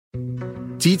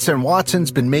Dietz and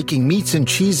Watson's been making meats and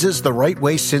cheeses the right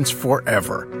way since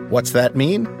forever. What's that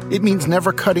mean? It means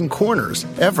never cutting corners,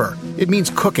 ever. It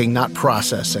means cooking, not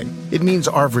processing. It means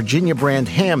our Virginia brand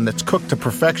ham that's cooked to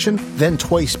perfection, then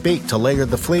twice baked to layer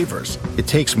the flavors. It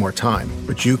takes more time,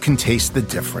 but you can taste the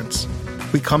difference.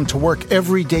 We come to work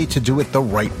every day to do it the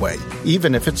right way,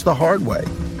 even if it's the hard way.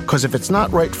 Because if it's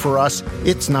not right for us,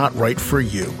 it's not right for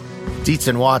you. Dietz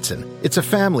and Watson, it's a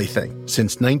family thing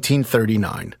since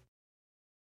 1939.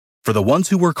 For the ones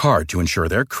who work hard to ensure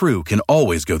their crew can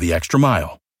always go the extra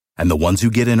mile, and the ones who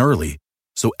get in early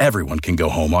so everyone can go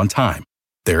home on time,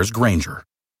 there's Grainger,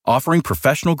 offering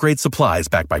professional-grade supplies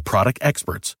backed by product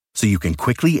experts so you can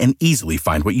quickly and easily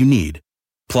find what you need.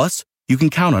 Plus, you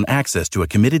can count on access to a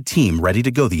committed team ready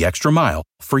to go the extra mile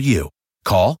for you.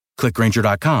 Call, click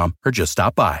Grainger.com, or just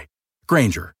stop by.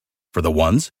 Grainger, for the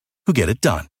ones who get it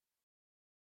done.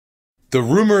 The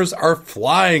rumors are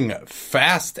flying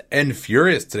fast and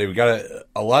furious today. We got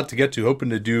a lot to get to, hoping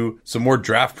to do some more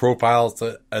draft profiles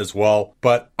as well.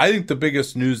 But I think the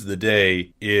biggest news of the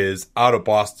day is out of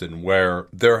Boston, where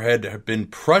there had been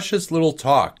precious little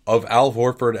talk of Al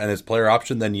Horford and his player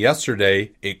option. Then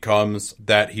yesterday, it comes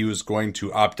that he was going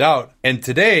to opt out. And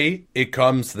today, it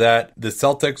comes that the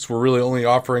Celtics were really only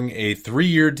offering a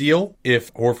 3-year deal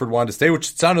if Horford wanted to stay,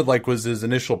 which it sounded like was his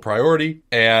initial priority.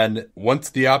 And once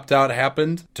the opt-out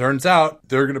happened, turns out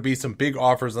there are going to be some big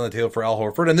offers on the table for Al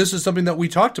Horford. And this is something that we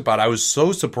talked about. I was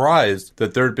so surprised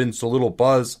that there had been so little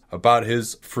buzz about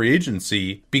his free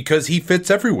agency because he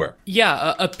fits everywhere.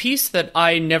 Yeah, a piece that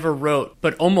I never wrote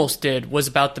but almost did was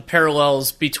about the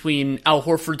parallels between Al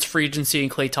Horford's free agency and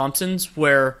Klay Thompson's,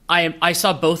 where I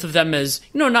saw both of them as,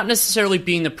 not necessarily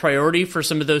being the priority for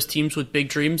some of those teams with big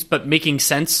dreams, but making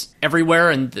sense everywhere.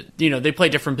 And, they play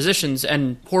different positions,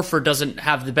 and Horford doesn't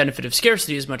have the benefit of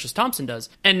scarcity as much as Thompson does.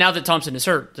 And now that Thompson is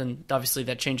hurt, then obviously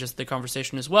that changes the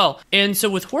conversation as well. And so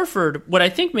with Horford, what I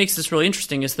think makes this really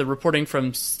interesting is the reporting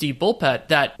from Steve Bulpett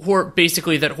that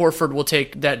Horford will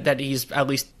take, that he's at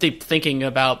least thinking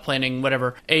about planning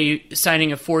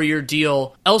signing a 4-year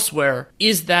deal elsewhere,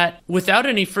 is that without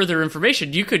any further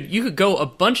information, you could go a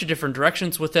bunch of different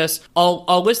directions with this.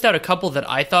 I'll list out a couple that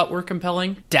I thought were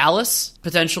compelling. Dallas,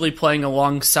 potentially playing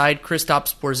alongside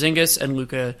Kristaps Porzingis and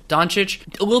Luka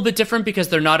Doncic. A little bit different because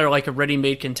they're not a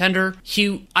ready-made contender.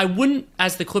 I wouldn't,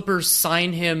 as the Clippers,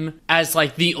 sign him as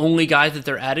the only guy that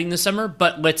they're adding this summer,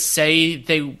 but let's say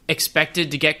they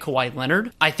expected to get Kawhi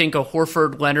Leonard. I think a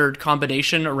Horford-Leonard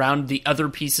combination around the other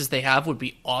pieces they have would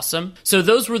be awesome. So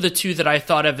those were the two that I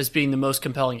thought of as being the most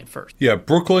compelling at first. Yeah,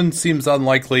 Brooklyn seems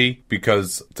unlikely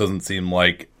because it doesn't seem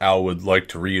like Al would like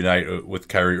to reunite with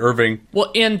Kyrie Irving.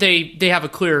 Well, and they have a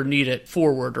clearer need at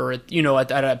forward or at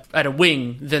a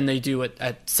wing than they do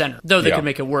at center, though they could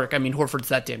make it work. I mean, Horford's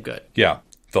that damn good. Yeah.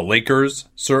 The Lakers,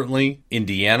 certainly.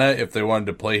 Indiana, if they wanted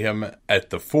to play him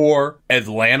at the 4.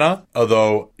 Atlanta,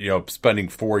 although, spending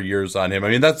 4 years on him. I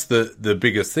mean, that's the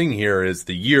biggest thing here is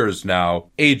the years now.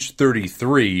 Age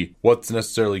 33, what's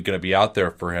necessarily going to be out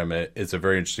there for him? It's a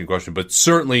very interesting question. But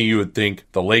certainly you would think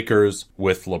the Lakers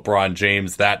with LeBron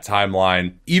James, that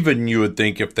timeline. Even you would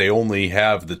think if they only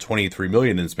have the $23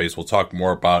 million in space, we'll talk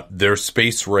more about their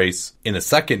space race in a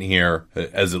second here,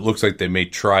 as it looks like they may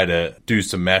try to do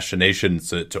some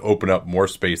machinations to open up more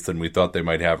space than we thought they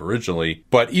might have originally.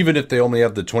 But even if they only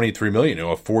have the $23 million,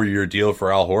 a 4-year deal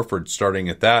for Al Horford starting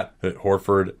at that,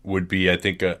 Horford would be, I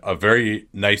think, a very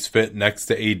nice fit next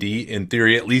to AD in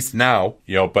theory, at least now,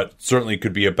 but certainly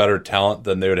could be a better talent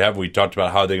than they would have. We talked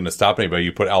about how they're going to stop anybody.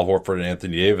 You put Al Horford and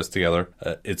Anthony Davis together,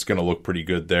 it's going to look pretty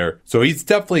good there. So he's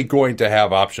definitely going to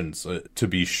have options to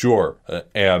be sure.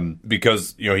 And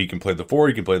because, he can play the 4,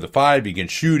 he can play the 5, he can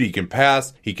shoot, he can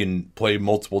pass, he can play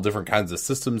multiple different kinds of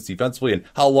systems defensively, and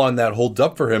how long that holds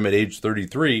up for him at age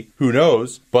 33, who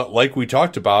knows? But like we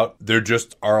talked about, there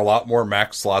just are a lot more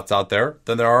max slots out there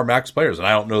than there are max players, and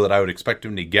I don't know that I would expect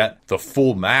him to get the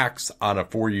full max on a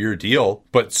 4-year deal,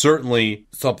 but certainly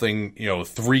something,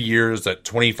 3 years at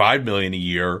 $25 million a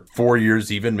year, 4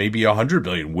 years even maybe $100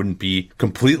 million wouldn't be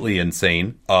completely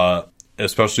insane.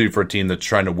 Especially for a team that's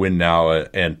trying to win now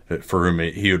and for whom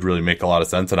he would really make a lot of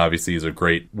sense. And obviously he's a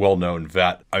great, well-known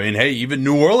vet. I mean, hey, even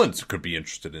New Orleans could be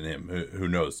interested in him. Who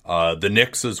knows? The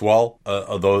Knicks as well,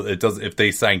 although it does, if they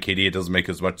sign KD, it doesn't make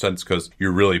as much sense because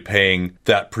you're really paying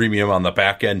that premium on the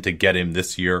back end to get him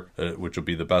this year, which will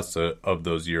be the best of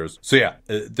those years. So yeah,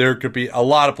 there could be a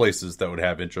lot of places that would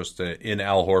have interest in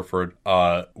Al Horford.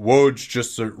 Woj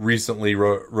just recently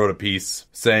wrote a piece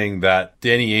saying that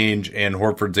Danny Ainge and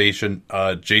Horford's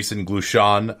Jason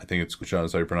Glushon, I think it's Glushon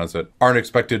is how you pronounce it, aren't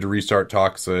expected to restart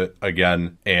talks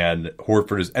again, and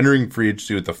Horford is entering free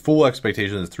agency with the full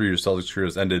expectation that his 3-year Celtics career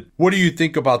has ended. What do you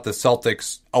think about the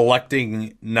Celtics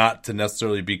electing not to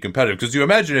necessarily be competitive? Because you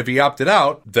imagine if he opted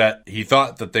out, that he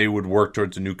thought that they would work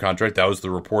towards a new contract. That was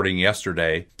the reporting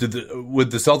yesterday.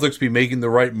 Would the Celtics be making the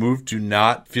right move to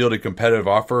not field a competitive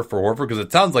offer for Horford? Because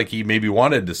it sounds like he maybe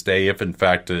wanted to stay if, in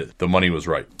fact, the money was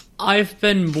right. I've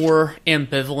been more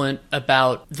ambivalent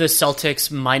about the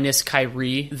Celtics minus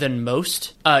Kyrie than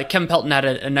most. Kevin Pelton had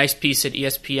a nice piece at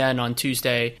ESPN on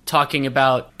Tuesday talking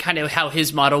about kind of how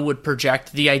his model would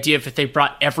project the idea of if they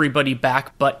brought everybody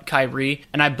back but Kyrie.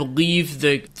 And I believe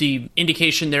the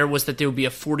indication there was that they would be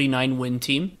a 49-win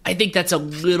team. I think that's a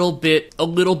little bit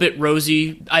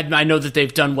rosy. I know that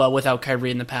they've done well without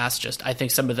Kyrie in the past. Just I think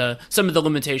some of the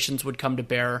limitations would come to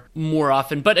bear more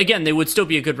often. But again, they would still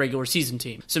be a good regular season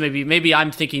team. So maybe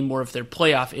I'm thinking more of their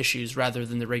playoff issues rather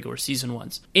than the regular season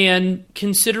ones. And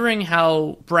considering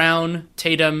how Brown,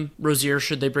 Tatum, Rozier,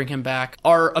 should they bring him back,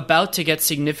 are about to get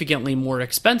significantly more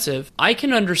expensive, I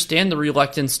can understand the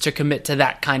reluctance to commit to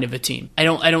that kind of a team. I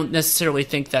don't necessarily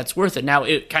think that's worth it. Now,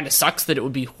 it kind of sucks that it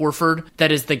would be Horford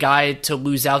that is the guy to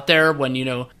lose out there when,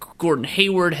 Gordon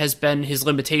Hayward has been, his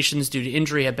limitations due to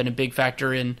injury have been a big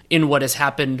factor in what has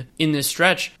happened in this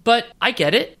stretch. But I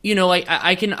get it.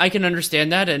 I can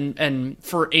understand that. And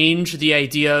for Ainge, the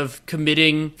idea of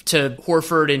committing to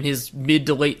Horford in his mid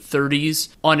to late 30s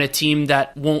on a team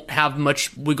that won't have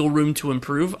much wiggle room to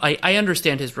improve, I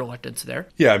understand his reluctance there.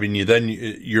 Yeah, I mean,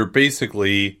 you're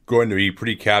basically going to be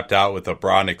pretty capped out with a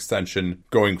Braun extension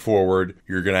going forward.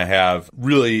 You're going to have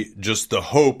really just the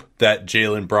hope that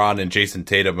Jaylen Brown and Jason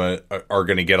Tatum are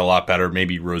going to get a lot better,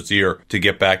 maybe Rozier, to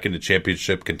get back into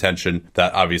championship contention.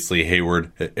 That obviously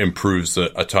Hayward improves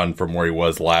a ton from where he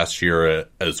was last year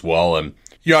as well. And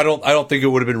I don't think it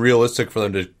would have been realistic for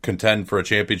them to contend for a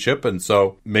championship, and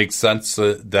so makes sense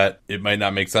that it might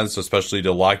not make sense, especially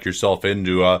to lock yourself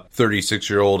into a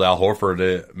 36-year-old Al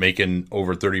Horford making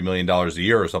over $30 million a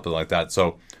year or something like that.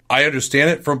 So I understand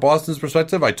it from Boston's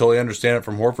perspective. I totally understand it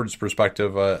from Horford's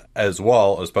perspective as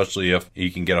well, especially if he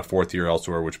can get a fourth year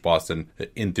elsewhere, which Boston,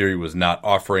 in theory, was not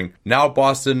offering. Now,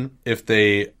 Boston, if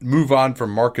they move on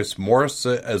from Marcus Morris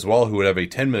as well, who would have a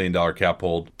 $10 million cap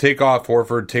hold, take off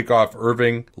Horford, take off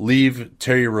Irving, leave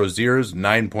Terry Rozier's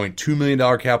 $9.2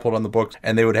 million cap hold on the books,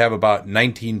 and they would have about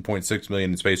 $19.6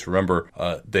 million in space. Remember,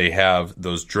 they have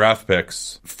those draft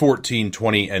picks, 14,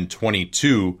 20, and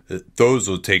 22. Those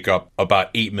will take up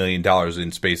about $8 million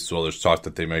in space as well. There's talk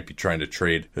that they might be trying to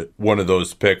trade one of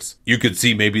those picks. You could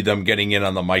see maybe them getting in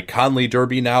on the Mike Conley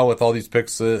derby now with all these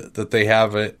picks that they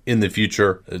have in the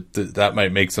future. That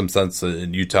might make some sense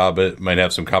in Utah, but might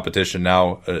have some competition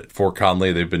now for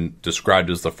Conley. They've been described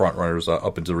as the front runners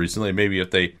up until recently. Maybe if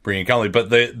they bring in Conley,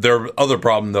 but their other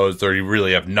problem though is they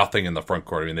really have nothing in the front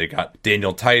court. I mean, they got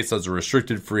Daniel Tice as a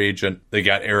restricted free agent. They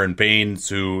got Aaron Baines,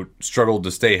 who struggled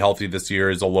to stay healthy this year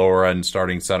as a lower end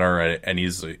starting center, and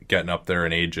he's getting up there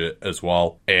in age as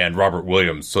well, and Robert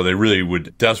Williams. So they really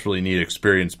would desperately need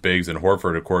experienced bigs, and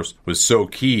Horford, of course, was so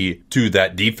key to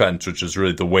that defense, which is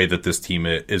really the way that this team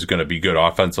is going to be good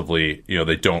offensively.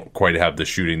 They don't quite have the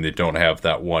shooting. They don't have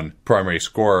that one primary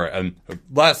scorer. And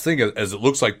last thing, as it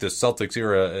looks like this Celtics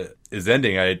era is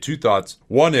ending, I had two thoughts.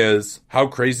 One is, how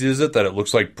crazy is it that it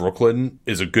looks like Brooklyn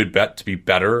is a good bet to be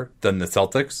better than the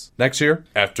Celtics next year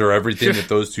after everything that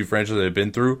those two franchises have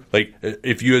been through? Like,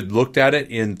 if you had looked at it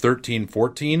in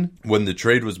 13-14, when the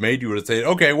trade was made, you would have said,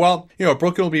 okay, well,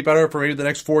 Brooklyn will be better for maybe the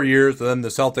next 4 years, and then the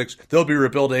Celtics, they'll be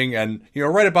rebuilding, and,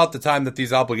 right about the time that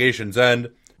these obligations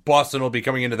end, Boston will be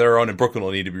coming into their own and Brooklyn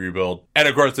will need to be rebuilt. And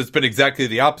of course, it's been exactly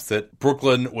the opposite.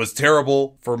 Brooklyn was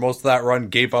terrible for most of that run,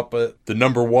 gave up the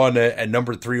number 1 and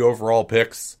number 3 overall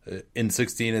picks in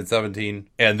 16 and 17.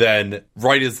 And then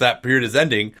right as that period is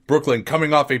ending, Brooklyn,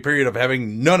 coming off a period of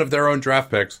having none of their own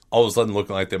draft picks, all of a sudden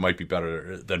looking like they might be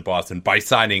better than Boston by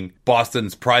signing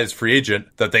Boston's prize free agent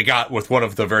that they got with one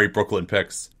of the very Brooklyn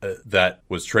picks that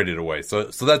was traded away. So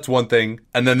that's one thing.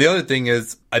 And then the other thing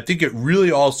is, I think it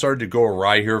really all started to go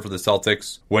awry here for the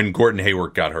Celtics when Gordon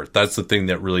Hayward got hurt. That's the thing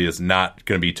that really is not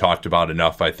going to be talked about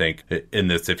enough, I think, in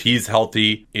this. If he's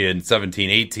healthy in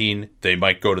 17-18, they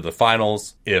might go to the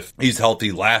finals. If he's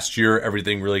healthy last year,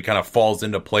 everything really kind of falls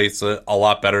into place a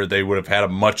lot better. They would have had a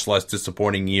much less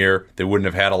disappointing year. They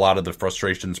wouldn't have had a lot of the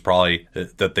frustrations probably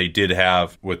that they did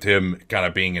have with him kind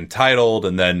of being entitled.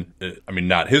 And then,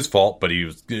 not his fault, but he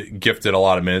was gifted a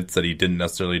lot of minutes that he didn't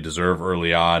necessarily deserve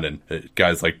early on. And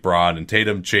guys like Braun and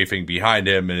Tatum chafing behind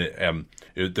him. And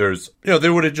they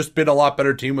would have just been a lot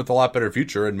better team with a lot better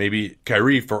future. And maybe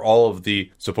Kyrie, for all of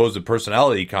the supposed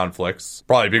personality conflicts,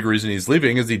 probably a big reason he's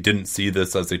leaving is he didn't see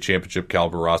this as a championship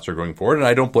caliber roster going forward. And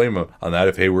I don't blame him on that.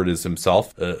 If Hayward is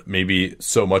himself, maybe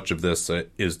so much of this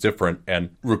is different.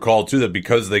 And recall too that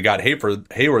because they got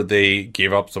Hayward, they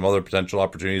gave up some other potential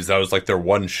opportunities. That was like their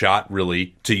one shot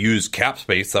really to use cap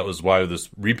space. That was why this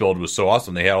rebuild was so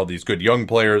awesome. They had all these good young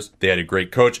players. They had a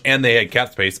great coach and they had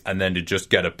cap space. And then to just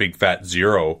get a big fat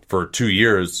zero for 2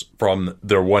 years from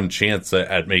their one chance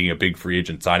at making a big free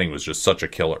agent signing was just such a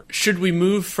killer. Should we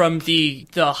move from the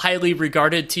highly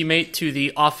regarded teammate to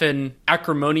the often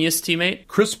acrimonious teammate?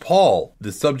 Chris Paul,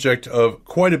 the subject of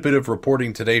quite a bit of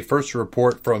reporting today. First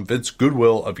report from Vince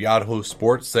Goodwill of Yahoo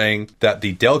Sports saying that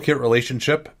the delicate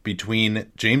relationship between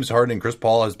James Harden and Chris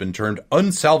Paul has been termed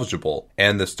unsalvageable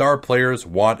and the star players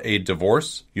want a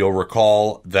divorce. You'll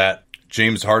recall that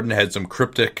James Harden had some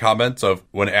cryptic comments of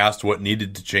when asked what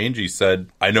needed to change. He said,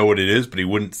 I know what it is, but he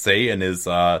wouldn't say in his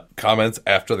comments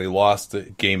after they lost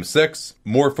Game 6.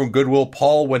 More from Goodwill.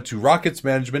 Paul went to Rockets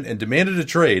management and demanded a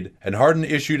trade, and Harden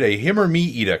issued a him or me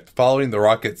edict following the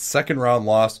Rockets' second-round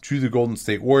loss to the Golden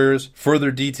State Warriors.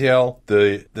 Further detail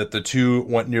that the two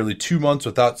went nearly 2 months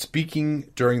without speaking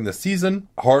during the season.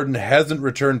 Harden hasn't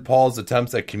returned Paul's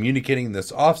attempts at communicating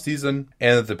this offseason,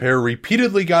 and that the pair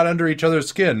repeatedly got under each other's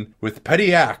skin with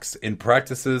petty acts in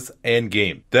practices and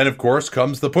game. Then, of course,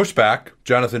 comes the pushback.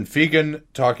 Jonathan Fegan,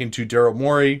 talking to Daryl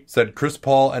Morey, said Chris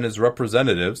Paul and his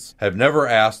representatives have never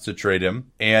asked to trade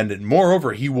him, and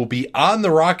moreover, he will be on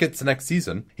the Rockets next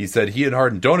season. He said he and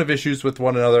Harden don't have issues with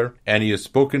one another, and he has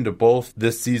spoken to both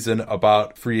this season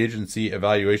about free agency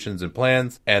evaluations and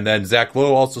plans. And then Zach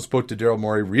Lowe also spoke to Daryl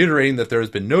Morey, reiterating that there has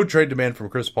been no trade demand from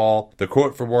Chris Paul. The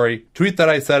quote from Morey, tweet that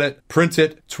I said it, print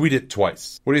it, tweet it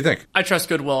twice. What do you think? I trust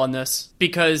Goodwill on this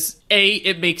because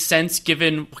it makes sense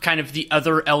given kind of the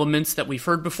other elements that we've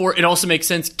heard before. It also makes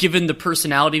sense given the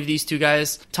personality of these two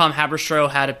guys. Tom Haberstroh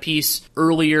had a piece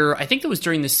earlier, I think it was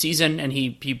during the season, and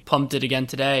he pumped it again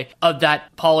today, of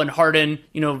that Paul and Harden,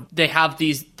 they have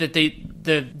these, that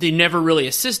they never really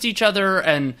assist each other,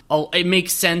 and it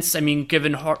makes sense. I mean,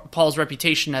 given Paul's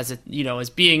reputation as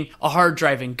being a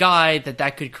hard-driving guy,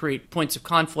 that could create points of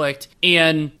conflict.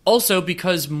 And also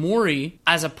because Morey,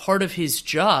 as a part of his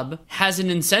job, has an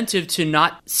incentive to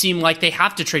not seem like they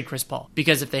have to trade Chris Paul.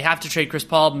 Because if they have to trade Chris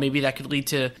Paul, maybe that could lead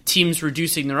to teams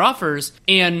reducing their offers.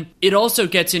 And it also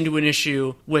gets into an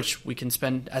issue, which we can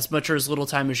spend as much or as little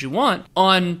time as you want,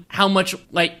 on how much,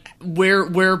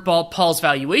 where Paul's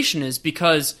valuation is,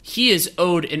 because he is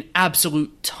owed an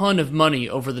absolute ton of money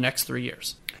over the next 3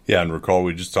 years. Yeah, and recall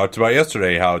we just talked about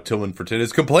yesterday how Tillman Fertitta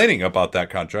is complaining about that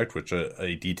contract, which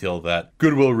a detail that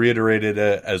Goodwill reiterated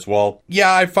as well.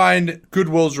 Yeah, I find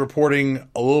Goodwill's reporting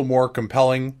a little more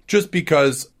compelling just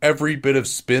because every bit of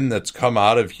spin that's come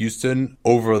out of Houston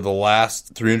over the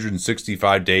last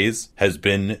 365 days has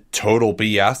been total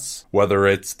BS. Whether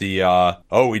it's the,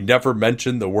 we never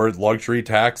mentioned the word luxury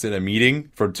tax in a meeting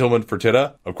from Tillman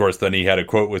Fertitta. Of course, then he had a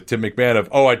quote with Tim McMahon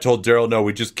of, I told Daryl, no,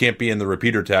 we just can't be in the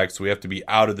repeater tax. We have to be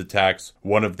out of the tax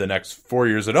one of the next 4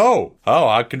 years. And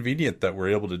how convenient that we're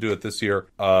able to do it this year.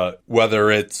 Whether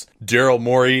it's Daryl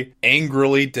Morey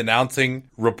angrily denouncing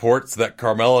reports that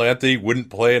Carmelo Anthony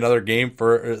wouldn't play another game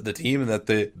for the team and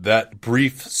that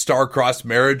brief star-crossed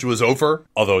marriage was over,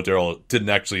 although Daryl didn't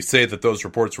actually say that those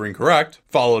reports were incorrect,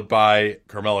 followed by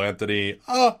Carmelo Anthony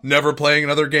never playing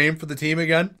another game for the team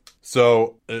again.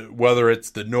 So whether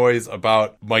it's the noise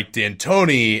about Mike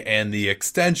D'Antoni and the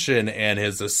extension and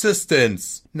his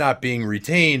assistants not being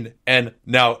retained, and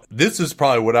now this is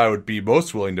probably what I would be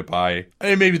most willing to buy. I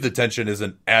mean, maybe the tension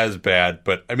isn't as bad,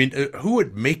 but I mean, who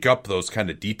would make up those kind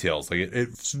of details?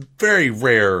 It's very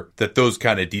rare that those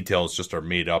kind of details just are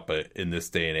made up in this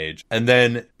day and age. And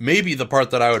then maybe the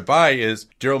part that I would buy is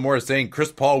Daryl Morey saying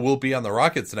Chris Paul will be on the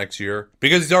Rockets next year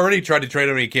because he's already tried to trade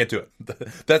him and he can't do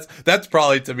it. That's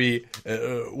probably to me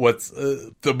what's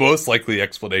the most likely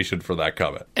explanation for that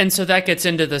comment. And so that gets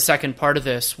into the second part of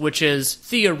this, which is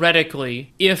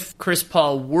theoretically, if Chris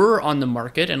Paul were on the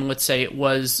market, and let's say it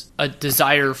was a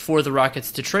desire for the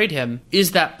Rockets to trade him,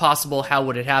 is that possible? How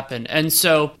would it happen? And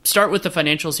so start with the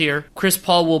financials here. Chris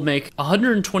Paul will make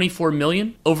 $124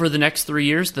 million over the next 3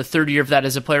 years. The third year of that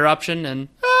is a player option, and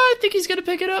I think he's going to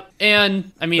pick it up.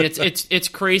 And I mean, it's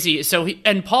crazy. So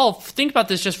and Paul, think about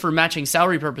this just for matching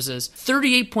salary purposes: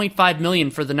 $38.5 million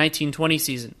for the 1920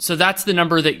 season. So that's the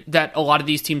number that a lot of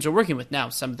these teams are working with now.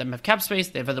 Some of them have cap space;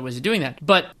 they have other ways of doing that,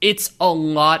 but it's a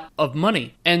lot of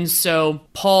money. And so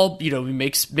Paul, he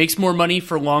makes more money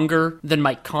for longer than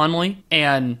Mike Conley,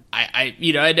 and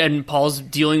and Paul's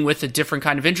dealing with a different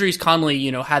kind of injuries.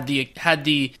 Conley, had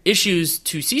the issues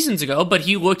 2 seasons ago, but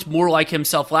he looked more like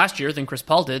himself last year than Chris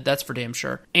Paul did. That's for damn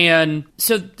sure. And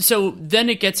so then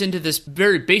it gets into this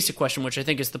very basic question, which I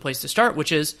think is the place to start,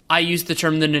 which is I use the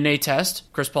term the Nene test,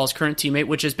 Chris Paul's current teammate,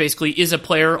 which is basically, is a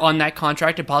player on that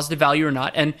contract a positive value or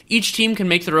not? And each team can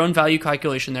make their own value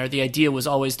calculation there. The idea was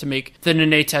always to make the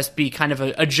Nene test be kind of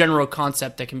a general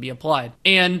concept that can be applied.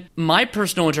 And my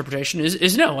personal interpretation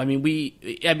is no. I mean,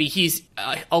 he's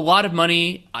a lot of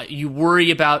money. You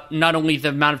worry about not only the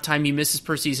amount of time he misses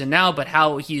per season now, but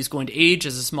how he is going to age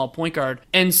as a small point guard.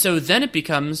 And so then it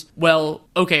becomes, well,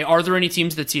 okay, are there any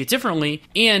teams that see it differently?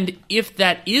 And if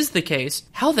that is the case,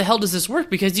 how the hell does this work?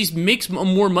 Because he makes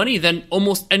more money than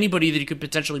almost anybody that he could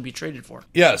potentially be traded for.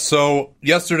 Yeah, so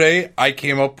yesterday I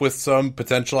came up with some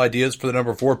potential ideas for the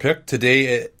number 4 pick.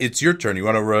 Today it's your turn. You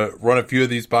want to run a few of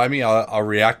these by me? I'll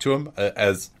react to them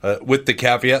with the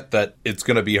caveat that it's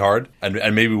going to be hard,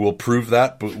 and maybe we'll prove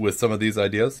that with some of these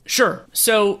ideas. Sure.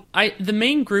 So the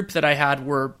main group that I had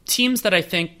were teams that I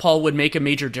think Paul would make a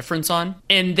major difference on,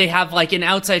 and they have like an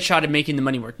outside shot at making the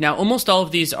money work. Now, almost all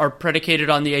of these are predicated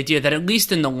on the idea that at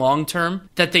least in the long term,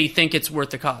 that they think it's worth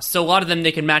the cost. So a lot of them,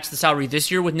 they can match the salary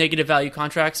this year with negative value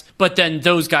contracts, but then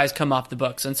those guys come off the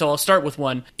books. And so I'll start with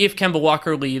one. If Kemba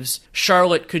Walker leaves,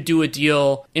 Charlotte could do a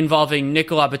deal involving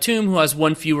Nicolas Batum, who has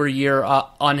one fewer year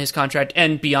on his contract,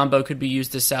 and Biyombo could be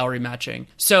used as salary matching.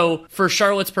 So for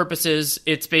Charlotte's purposes,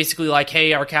 it's basically like,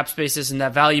 hey, our cap space isn't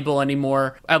that valuable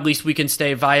anymore. At least we can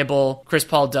stay viable. Chris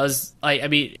Paul does.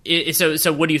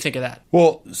 So what do you think of that?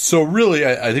 Well, so really,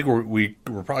 I think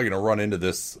we're probably going to run into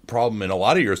this problem in a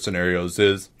lot of your scenarios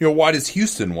is, why does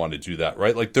Houston want to do that,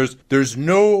 right? Like there's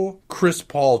no Chris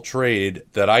Paul trade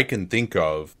that I can think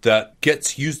of that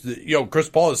gets Houston. Chris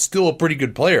Paul is still a pretty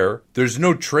good player. There's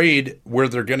no trade where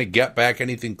they're going to get back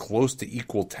anything close to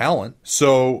equal talent.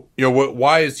 So,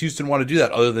 why does Houston want to do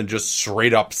that other than just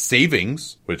straight up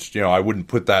savings, which, I wouldn't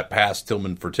put that past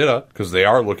Tillman Fertitta because they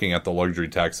are looking at the luxury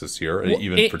tax this year. Well,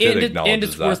 even Fertitta acknowledges that. And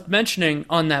it's worth mentioning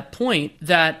on that point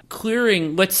that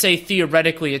clearing, let's say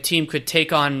theoretically a team could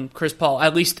take on Chris Paul,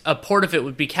 at least a part of it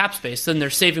would be cap space. Then they're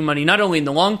saving money not only in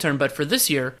the long term, but for this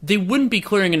year, they wouldn't be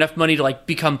clearing enough money to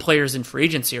become players in free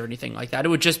agency or anything like that. It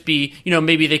would just be,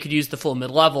 maybe they could use the full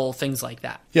mid-level, things like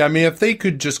that. Yeah, I mean, if they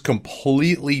could just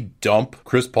completely dump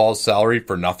Chris Paul's salary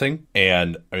for nothing,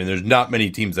 and there's not many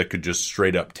teams that could just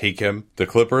straight up take him. The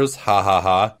Clippers,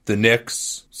 the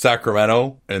Knicks,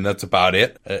 Sacramento, and that's about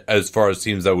it. As far as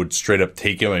teams that would straight up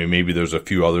take him, maybe there's a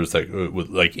few others that would,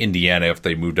 like Indiana, if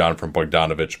they moved on from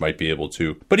Bogdanovich, might be able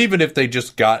to. But even if they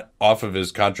just got off of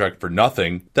his contract for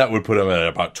nothing, that would put him at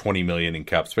about $20 million in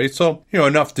cap space. So,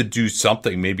 enough to do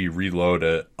something, maybe reload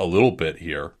a little bit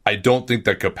here. I don't think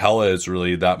that Capella is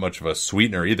really that much of a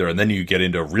sweetener either. And then you get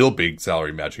into a real big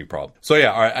salary matching problem. So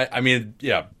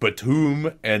yeah,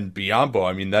 Batum and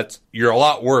Biyombo, you're a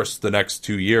lot worse the next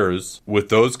 2 years with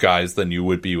those guys than you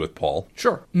would be with Paul.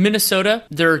 Sure. Minnesota,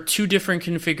 there are 2 different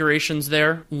configurations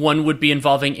there. One would be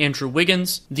involving Andrew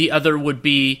Wiggins. The other would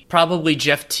be probably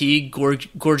Jeff Teague.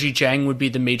 Gorgie Jang would be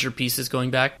the major pieces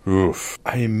going back. Oof.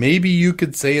 Maybe you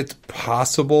could say it's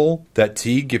possible that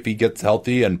Teague, if he gets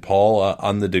healthy and Paul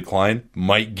on the decline,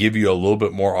 might give you a little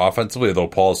bit more offensively, although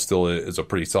Paul still is a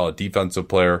pretty solid defensive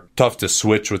player. Tough to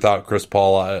switch without Chris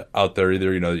Paul out there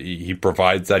either. He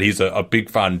provides that. He's a big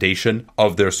foundation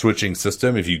of their switching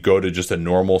system. If you go to just a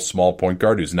normal small point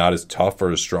guard who's not as tough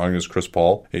or as strong as Chris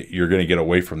Paul, you're going to get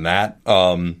away from that.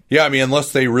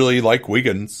 Unless they really like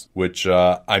Wiggins, which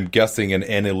I'm guessing an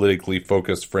analytically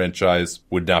focused franchise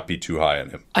would not be too high on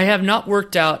him. I have not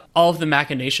worked out all of the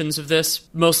machinations of this,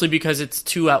 mostly because it's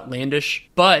too outlandish.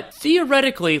 But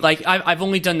theoretically, I've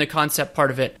only done the concept part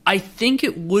of it. I think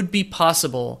it would be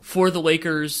possible for the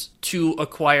Lakers to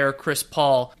acquire Chris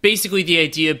Paul. Basically, the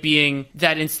idea being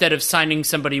that instead of signing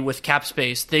somebody with cap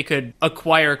space, they could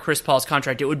acquire Chris Paul's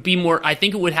contract. It would be more, I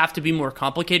think it would have to be more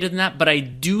complicated than that, but I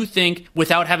do think,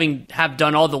 without have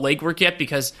done all the legwork yet,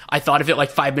 because I thought of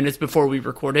it 5 minutes before we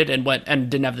recorded and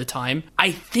didn't have the time,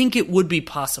 I think it would be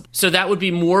possible. So that would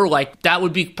be more that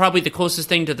would be probably the closest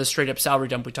thing to the straight up salary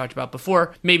dump we talked about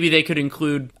before. Maybe they could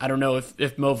include, I don't know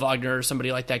if Mo Wagner or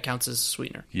somebody like that counts as a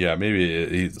sweetener. Yeah, maybe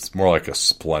it's more like a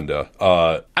Splenda.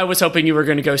 I was hoping you were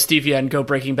going to go Stevia and go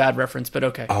Breaking Bad reference, but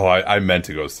okay. Oh, I meant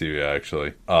to go Stevia, actually.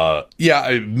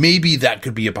 actually. Maybe that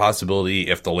could be a possibility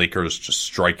if the Lakers just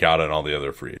strike out on all the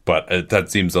other free. But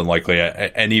that seems unlikely.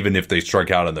 And even if they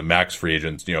strike out on the max free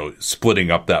agents,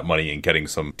 splitting up that money and getting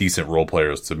some decent role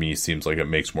players, to me seems like it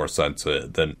makes more sense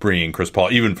than bringing Chris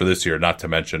Paul, even for this year, not to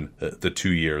mention the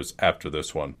 2 years after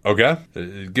this one. Okay?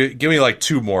 Give me like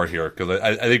two more here, because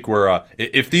I think we're,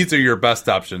 if these are your best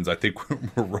options, I think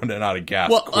we're running out of gas.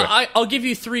 Well, I'll give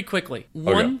you three quickly.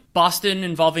 One, okay. Boston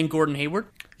involving Gordon Hayward.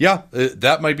 Yeah,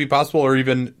 that might be possible, or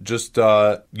even just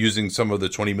using some of the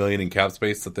 $20 million in cap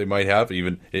space that they might have,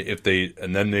 even if they,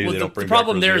 and then they don't bring back Rozier. The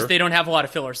problem there is they don't have a lot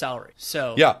of filler salary.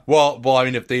 So yeah, well, I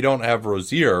mean, if they don't have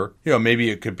Rozier,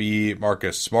 maybe it could be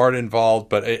Marcus Smart involved.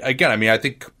 But again, I mean, I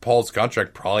think Paul's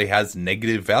contract probably has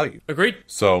negative value. Agreed.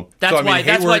 So that's why Hayward,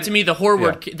 that's why to me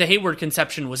the Hayward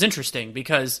conception was interesting,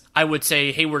 because I would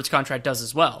say Hayward's contract does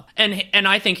as well, and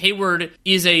I think Hayward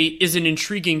is an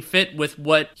intriguing fit with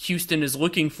what Houston is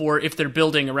looking for if they're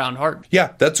building around Harden.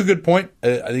 Yeah, that's a good point.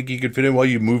 I think he could fit in well.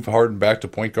 You move Harden back to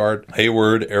point guard.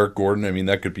 Hayward, Eric Gordon. I mean,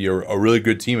 that could be a really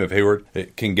good team if Hayward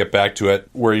can get back to it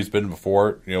where he's been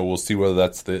before. We'll see whether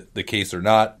that's the case or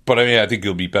not. But I mean, I think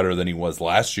he'll be better than he was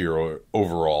last year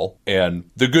overall. And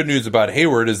the good news about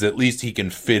Hayward is at least he can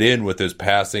fit in with his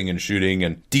passing and shooting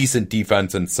and decent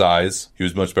defense and size. He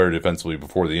was much better defensively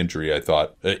before the injury, I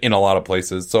thought, in a lot of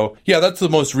places. So yeah, that's the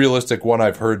most realistic one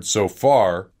I've heard so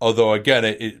far. Although again,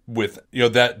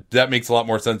 that makes a lot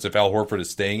more sense if Al Horford is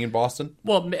staying in Boston.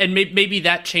 Well, and maybe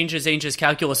that changes Ainge's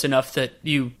calculus enough that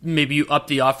you up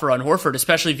the offer on Horford,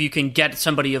 especially if you can get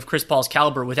somebody of Chris Paul's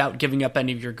caliber without giving up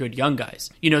any of your good young guys.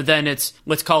 Then it's,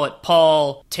 let's call it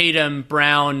Paul, Tatum,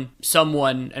 Brown,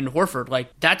 someone, and Horford.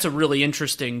 Like, that's a really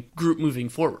interesting group moving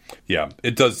forward. Yeah,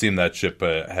 it does seem that ship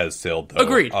has sailed, though.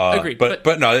 Agreed.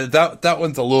 But no, that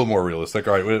one's a little more realistic.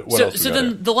 All right, what else? So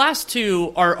then the last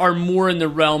two are more in the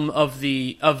realm of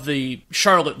the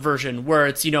Charlotte version, where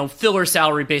it's, filler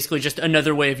salary, basically just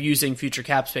another way of using future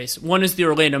cap space. One is the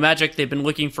Orlando Magic. They've been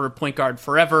looking for a point guard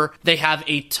forever. They have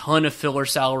a ton of filler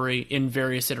salary in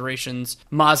various iterations.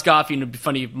 Mozgov, it'd be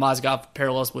funny if Mozgov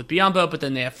parallels with Biyombo, but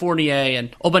then they have Fournier and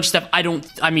a whole bunch of stuff.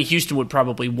 Houston would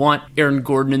probably want Aaron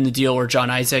Gordon in the deal or John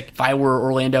Isaac. If I were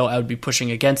Orlando, I would be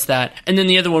pushing against that. And then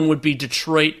the other one would be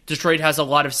Detroit. Detroit has a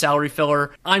lot of salary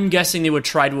filler. I'm guessing they would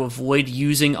try to avoid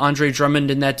using Andre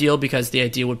Drummond in that deal, because the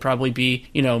idea would probably be,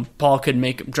 Paul could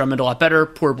make Drummond a lot better.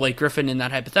 Poor Blake Griffin in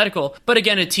that hypothetical. But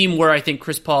again, a team where I think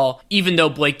Chris Paul, even though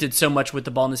Blake did so much with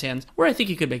the ball in his hands, where I think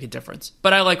he could make a difference.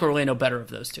 But I like Orlando better of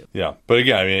those two. Yeah. But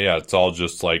again, it's all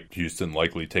just like Houston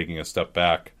likely taking a step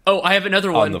back. Oh, I have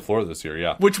another one on the floor this year,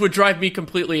 yeah, which would drive me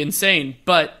completely insane.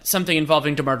 But something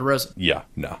involving DeMar DeRozan. Yeah,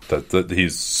 no, that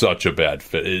he's such a bad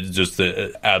fit. It's just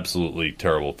an absolutely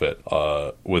terrible fit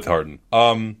with Harden.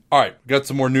 All right, got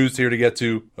some more news here to get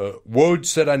to. Woj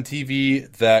said on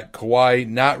TV that Kawhi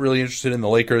not really interested in the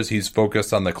Lakers. He's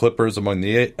focused on the Clippers among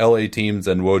the LA teams,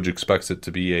 and Woj expects it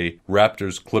to be a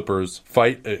Raptors-Clippers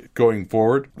fight going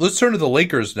forward. Let's turn to the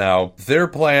Lakers now. Their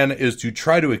plan is to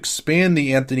try to expand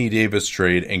the Anthony Davis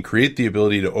trade and create the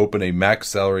ability to open a max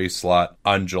salary slot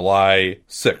on July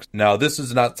 6th. Now, this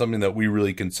is not something that we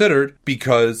really considered,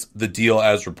 because the deal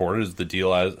as reported is the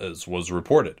deal as was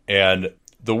reported. And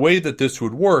the way that this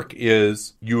would work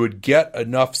is you would get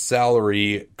enough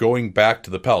salary going back to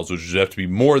the Pels, which would have to be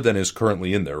more than is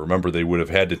currently in there. Remember, they would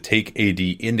have had to take AD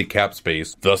into cap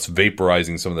space, thus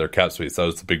vaporizing some of their cap space. That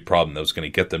was the big problem that was going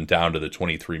to get them down to the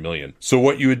 $23 million. So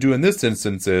what you would do in this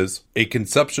instance is a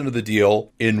conception of the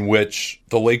deal in which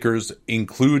the Lakers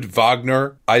include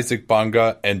Wagner, Isaac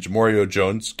Bonga, and Jamorio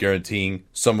Jones, guaranteeing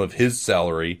some of his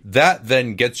salary. That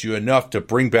then gets you enough to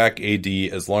bring back AD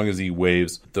as long as he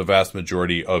waives the vast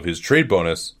majority of his trade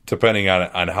bonus, depending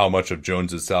on how much of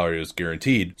Jones's salary is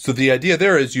guaranteed. So the idea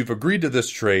there is you've agreed to this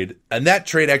trade, and that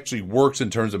trade actually works in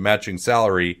terms of matching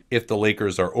salary if the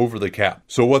Lakers are over the cap.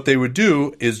 So what they would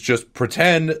do is just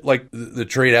pretend like the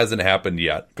trade hasn't happened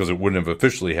yet, because it wouldn't have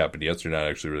officially happened yet, so you're not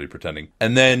actually really pretending.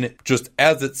 And then just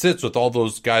as it sits with all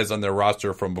those guys on their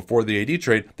roster from before the AD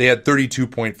trade, they had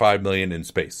 $32.5 million in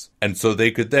space. And so they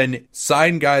could then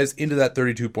sign guys into that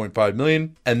 $32.5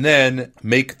 million and then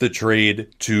make the trade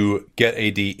to get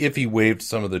AD if he waived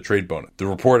some of the trade bonus. The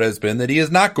report has been that he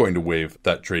is not going to waive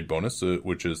that trade bonus,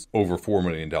 which is over $4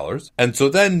 million. And so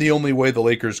then the only way the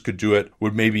Lakers could do it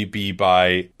would maybe be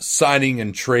by signing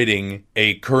and trading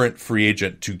a current free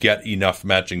agent to get enough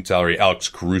matching salary. Alex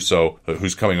Caruso,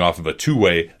 who's coming off of a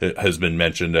two-way, has been been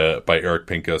mentioned by Eric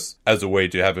Pincus as a way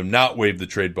to have him not waive the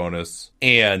trade bonus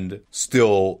and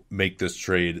still make this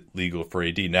trade legal for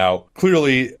AD. Now,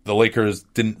 clearly, the Lakers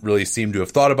didn't really seem to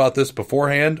have thought about this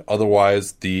beforehand.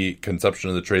 Otherwise, the conception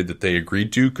of the trade that they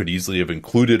agreed to could easily have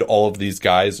included all of these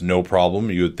guys, no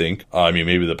problem, you would think. I mean,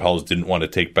 maybe the Pels didn't want to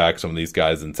take back some of these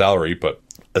guys in salary, but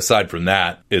aside from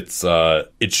that, it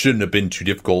shouldn't have been too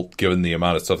difficult given the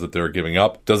amount of stuff that they were giving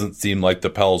up. Doesn't seem like the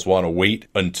Pels want to wait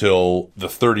until the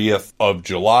 30th of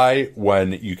July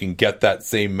when you can get that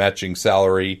same matching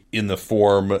salary in the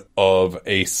form of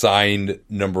a signed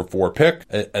number 4 pick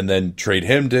and then trade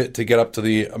him to get up to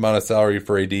the amount of salary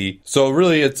for AD. So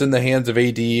really, it's in the hands of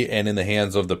AD and in the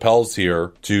hands of the Pels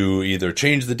here to either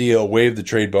change the deal, waive the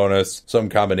trade bonus, some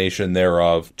combination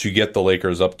thereof to get the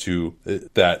Lakers up to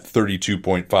that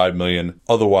 $32.5 million.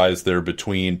 Otherwise, they're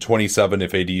between 27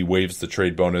 if AD waives the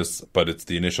trade bonus, but it's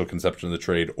the initial conception of the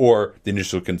trade, or the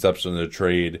initial conception of the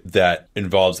trade that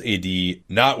involves AD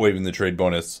not waiving the trade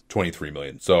bonus, 23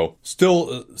 million. So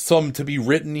still some to be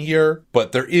written here,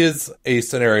 but there is a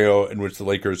scenario in which the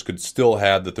Lakers could still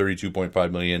have the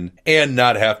 32.5 million and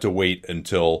not have to wait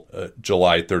until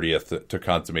July 30th to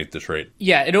consummate the trade.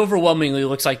 Yeah, it overwhelmingly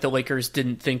looks like the Lakers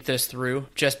didn't think this through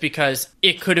just because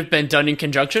it could have been done in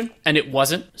conjunction and it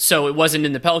wasn't. So it wasn't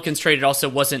in the Pelicans trade. It also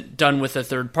wasn't done with a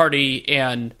third party,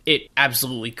 and it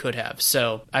absolutely could have.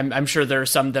 So I'm sure there are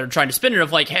some that are trying to spin it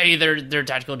of like, hey, they're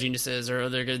tactical geniuses or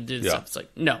they're going to do this stuff. It's like,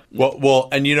 no. Well,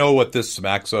 and you know what this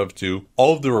smacks of too?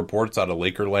 All of the reports out of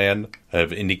Lakerland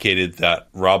have indicated that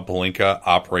Rob Pelinka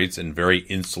operates in very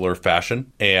insular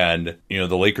fashion. And,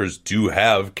 the Lakers do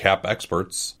have cap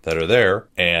experts that are there.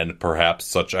 And perhaps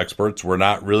such experts were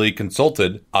not really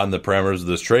consulted on the parameters of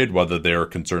this trade, whether they're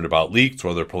concerned about leaks,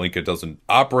 whether Pelinka doesn't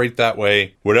operate that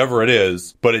way, whatever it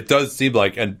is. But it does seem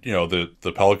like, and,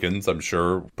 the Pelicans, I'm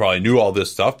sure, probably knew all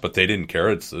this stuff, but they didn't care.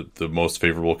 It's the most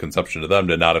favorable conception to them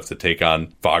to not have to take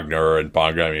on Wagner and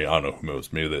Bonga. I mean, I don't know who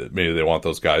knows. Maybe they want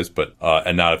those guys, but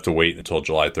and not have to wait until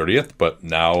July 30th. But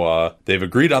now they've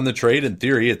agreed on the trade. In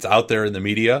theory, it's out there in the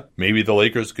media. Maybe the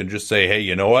Lakers can just say, hey,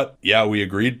 you know what? Yeah, we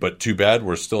agreed, but too bad.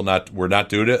 We're not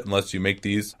doing it unless you make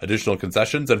these additional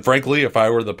concessions. And frankly, if I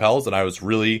were the Pels and I was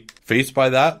really faced by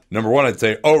that, number one, I'd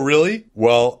say, oh, really?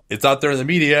 Well, it's out there in the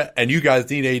media and you guys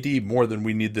need AD more than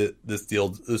we need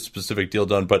this specific deal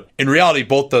done. But in reality,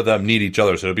 both of them need each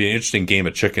other. So it'll be an interesting game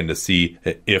of chicken to see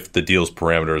if the deal's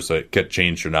parameters get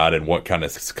changed or not and what kind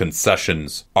of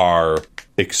concessions are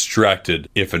extracted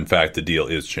if in fact the deal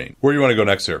is changed. Where do you want to go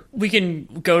next here? We can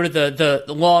go to the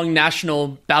long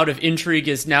national bout of intrigue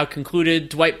is now concluded.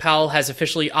 Dwight Powell has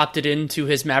officially opted into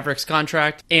his Mavericks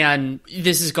contract, and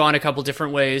this has gone a couple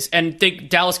different ways. And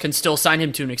Dallas can still sign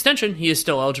him to an extension. He is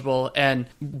still eligible, and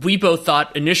we both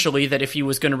thought initially that if he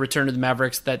was going to return to the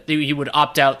Mavericks that he would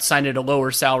opt out, sign at a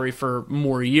lower salary for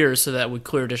more years, so that would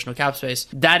clear additional cap space.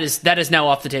 That is now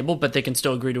off the table, but they can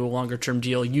still agree to a longer term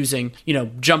deal using,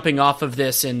 jumping off of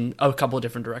this in a couple of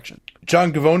different directions.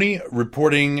 John Gavoni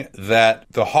reporting that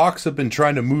the Hawks have been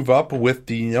trying to move up with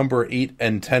the number 8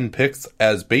 and 10 picks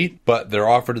as bait, but their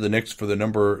offer to the Knicks for the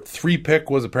number 3 pick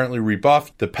was apparently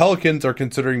rebuffed. The Pelicans are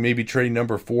considering maybe trading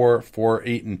number 4 for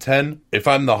 8 and 10. If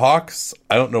I'm the Hawks,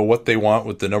 I don't know what they want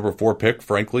with the number 4 pick,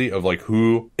 frankly, of like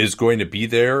who is going to be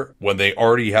there when they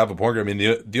already have a point guard. I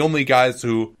mean, the only guys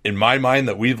who, in my mind,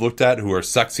 that we've looked at who are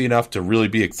sexy enough to really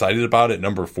be excited about at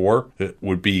number 4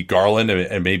 would be Garland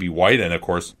and maybe White. And of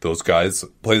course, those guys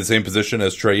play the same position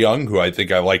as Trae Young, who I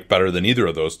think I like better than either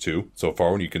of those two so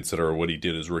far when you consider what he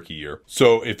did his rookie year.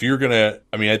 So if you're going to,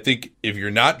 I think if you're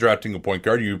not drafting a point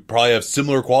guard, you probably have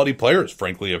similar quality players,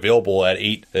 frankly, available at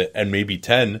 8 and maybe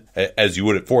 10 as you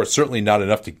would at 4. Certainly not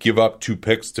enough to give up 2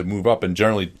 picks to move up. And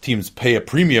generally teams pay a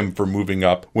premium for moving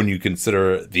up when you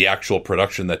consider the actual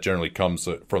production that generally comes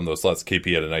from those slots.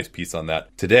 KP had a nice piece on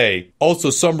that today. Also,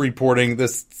 some reporting,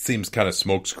 this seems kind of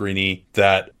smokescreeny,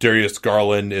 that Darius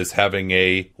Garland is having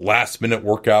a last-minute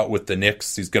workout with the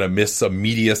Knicks. He's going to miss a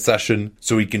media session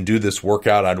so he can do this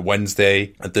workout on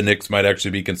Wednesday. The Knicks might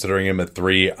actually be considering him at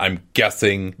 3. I'm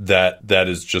guessing that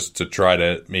is just to try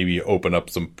to maybe open up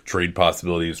some trade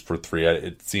possibilities for 3.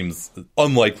 It seems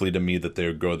unlikely to me that they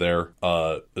would go there.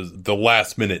 The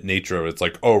last-minute nature of it's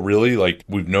like, oh, really? Like,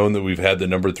 we've known that we've had the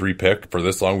number 3 pick for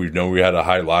this long. We've known we had a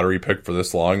high lottery pick for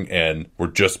this long, and we're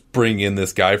just bringing in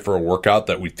this guy for a workout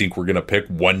that we think we're going going to pick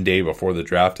one day before the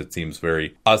draft. It seems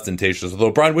very ostentatious.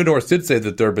 Although Brian Windhorst did say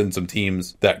that there have been some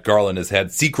teams that Garland has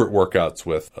had secret workouts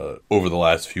with over the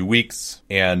last few weeks.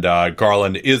 And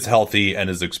Garland is healthy and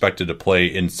is expected to play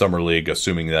in Summer League,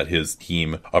 assuming that his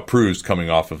team approves coming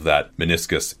off of that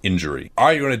meniscus injury. All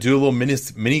right, you want to do a little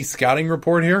mini scouting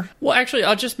report here? Well, actually,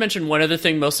 I'll just mention one other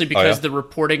thing, mostly because the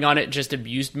reporting on it just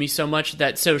abused me so much.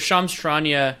 So Shams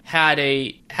Charania had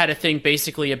a thing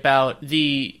basically about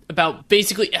that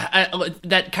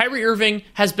Kyrie Irving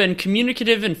has been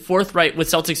communicative and forthright with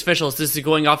Celtics officials. This is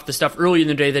going off the stuff earlier in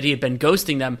the day that he had been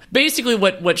ghosting them. Basically,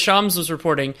 what Shams was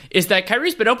reporting is that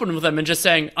Kyrie's been open with them and just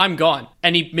saying, I'm gone.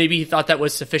 And he thought that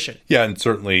was sufficient. Yeah, and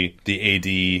certainly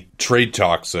the AD trade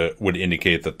talks would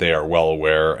indicate that they are well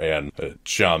aware. And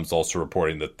Shams also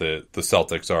reporting that the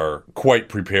Celtics are quite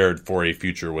prepared for a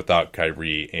future without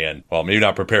Kyrie. And, well, maybe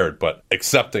not prepared, but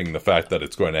accepting the fact that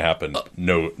it's going to happen.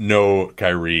 No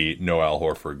Kyrie, no Al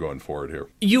Horford going forward here.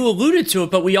 You alluded to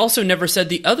it, but we also never said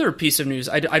the other piece of news.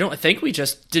 I don't think we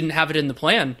just didn't have it in the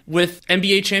plan with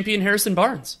NBA champion Harrison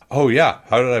Barnes. Oh, yeah.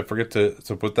 How did I forget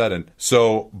to put that in?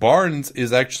 So Barnes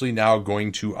is actually now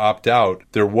going to opt out.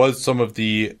 There was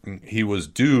he was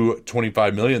due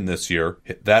 $25 million this year.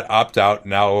 That opt-out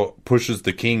now pushes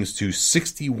the Kings to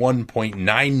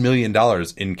 $61.9 million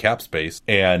in cap space.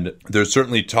 And there's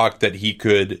certainly talk that he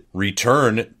could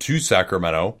return to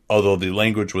Sacramento, although the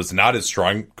language was not as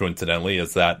strong, coincidentally,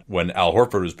 as that when Al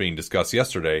Horford was being discussed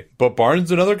yesterday. But Barnes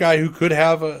is another guy who could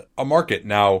have a market.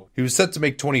 Now, he was set to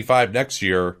make 25 next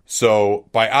year, so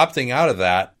by opting out of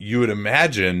that, you would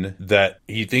imagine that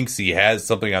he thinks he has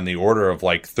something on the order of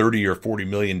like $30 or $40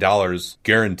 million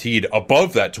guaranteed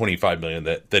above that $25 million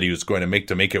that he was going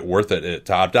to make it worth it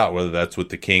to opt out, whether that's with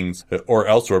the Kings or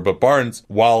elsewhere. But Barnes,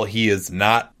 while he is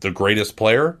not the greatest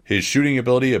player, his shooting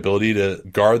ability to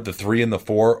guard the 3 and the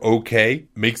 4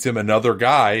 makes him another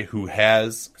guy who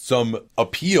has some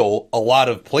appeal a lot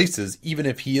of places, even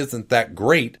if he isn't that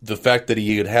great. The fact that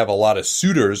he could have a lot of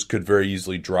suitors could very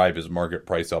easily drive his market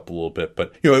price up a little bit.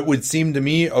 But, it would seem to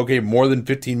me, more than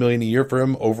 $15 million a year for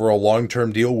him over a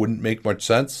long-term deal wouldn't make much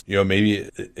sense. Maybe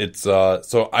it's,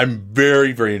 so I'm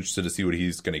very, very interested to see what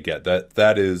he's going to get.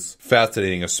 That is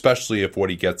fascinating, especially if what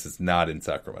he gets is not in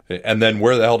Sacramento. And then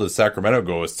where the hell does Sacramento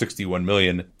go with $61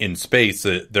 million in space?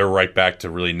 They're right back to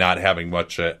really not having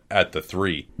much at the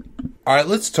 3. All right,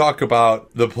 let's talk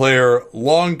about the player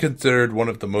long considered one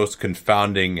of the most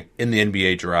confounding in the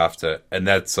NBA draft, and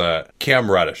that's Cam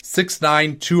Reddish.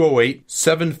 6'9", 208,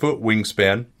 7-foot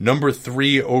wingspan, number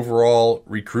 3 overall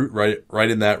recruit,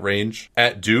 right in that range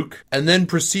at Duke, and then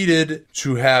proceeded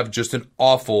to have just an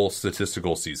awful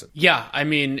statistical season. Yeah,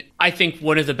 I think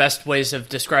one of the best ways of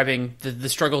describing the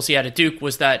struggles he had at Duke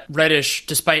was that Reddish,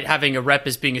 despite having a rep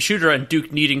as being a shooter and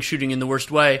Duke needing shooting in the worst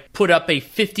way, put up a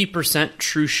 50%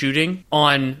 true shooting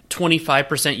on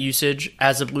 25% usage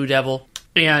as a Blue Devil.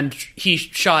 And he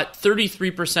shot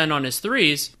 33% on his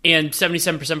threes and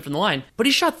 77% from the line, but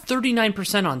he shot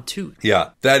 39% on twos.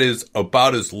 Yeah, that is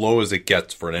about as low as it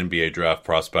gets for an NBA draft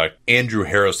prospect. Andrew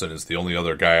Harrison is the only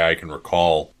other guy I can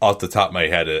recall off the top of my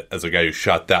head as a guy who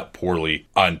shot that poorly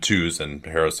on twos, and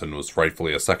Harrison was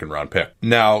rightfully a second-round pick.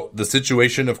 Now, the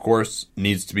situation, of course,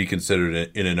 needs to be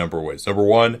considered in a number of ways. Number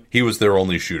one, he was their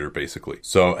only shooter, basically.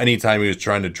 So anytime he was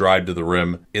trying to drive to the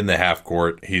rim in the half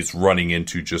court, he's running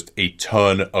into just a ton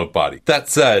of body. That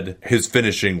said, his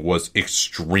finishing was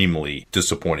extremely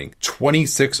disappointing.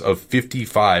 26 of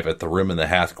 55 at the rim in the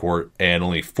half court and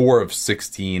only 4 of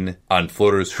 16 on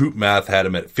floaters. Hoop Math had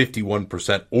him at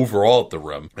 51% overall at the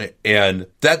rim. And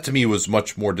that to me was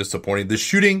much more disappointing. The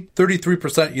shooting,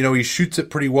 33%, he shoots it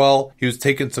pretty well. He was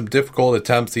taking some difficult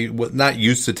attempts. He was not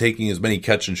used to taking as many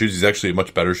catch and shoots. He's actually a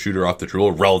much better shooter off the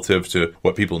dribble relative to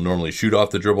what people normally shoot off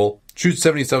the dribble. Shoots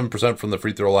 77% from the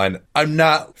free throw line. I'm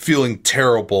not feeling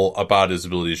terrible about his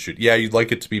ability to shoot. Yeah, you'd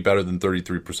like it to be better than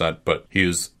 33%, but he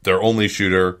is their only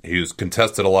shooter. He was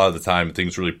contested a lot of the time.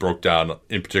 Things really broke down,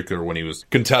 in particular when he was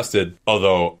contested.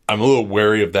 Although I'm a little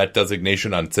wary of that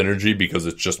designation on Synergy because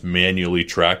it's just manually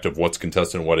tracked of what's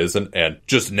contested and what isn't. And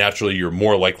just naturally, you're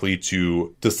more likely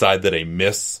to decide that a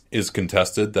miss is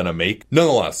contested than a make.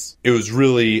 Nonetheless, it was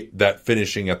really that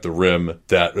finishing at the rim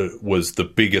that was the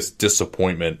biggest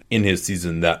disappointment in his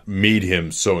season that made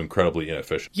him so incredibly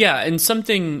inefficient. Yeah, and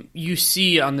something you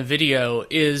see on the video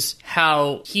is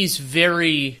how he's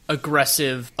very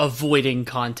aggressive avoiding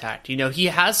contact. He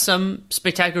has some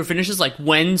spectacular finishes, like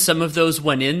when some of those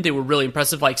went in, they were really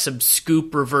impressive, like some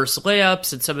scoop reverse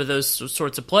layups and some of those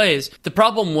sorts of plays. The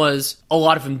problem was a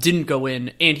lot of them didn't go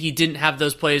in, and he didn't have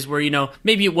those plays where,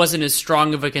 maybe it wasn't as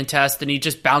strong of a contest and he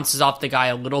just bounces off the guy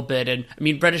a little bit. And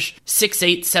Reddish,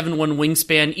 6'8", 7'1"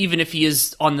 wingspan, even if he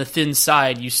is on the thin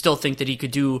side, you still think that he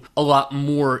could do a lot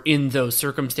more in those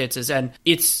circumstances. And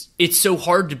it's so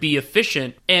hard to be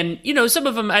efficient. And, some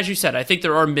of them, as you said, I think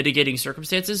there are mitigating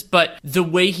circumstances, but the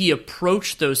way he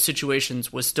approached those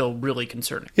situations was still really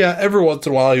concerning. Yeah, every once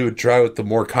in a while he would try with the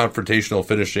more confrontational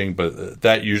finishing, but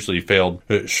that usually failed.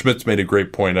 Schmitz made a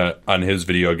great point on his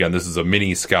video. Again, this is a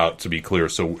mini scout, to be clear.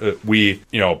 So we,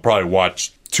 probably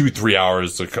watched 2-3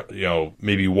 hours,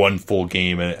 maybe one full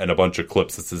game and a bunch of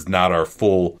clips. This is not our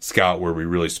full scout where we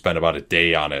really spent about a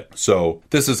day on it. So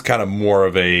this is kind of more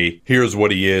of a, here's what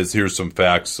he is, here's some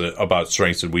facts about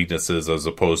strengths and weaknesses, as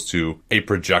opposed to a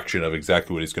projection of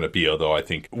exactly what he's going to be. Although I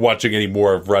think watching any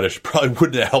more of Reddish probably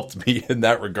wouldn't have helped me in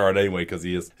that regard anyway, because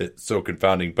he is so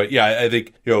confounding. But yeah, I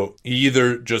think, he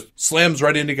either just slams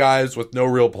right into guys with no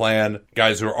real plan,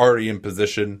 guys who are already in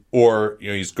position, or,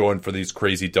 he's going for these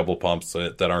crazy double pumps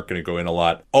that aren't going to go in a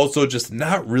lot. Also, just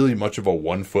not really much of a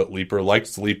 1-foot leaper,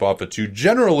 likes to leap off a 2.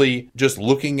 Generally, just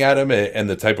looking at him and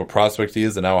the type of prospect he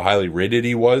is and how highly rated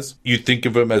he was, you think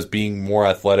of him as being more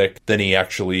athletic than he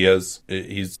actually is.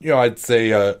 He's, I'd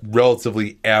say a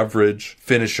relatively average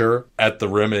finisher at the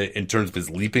rim in terms of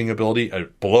his leaping ability,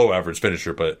 below average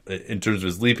finisher, but in terms of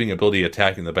his leaping ability,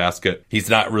 attacking the basket, he's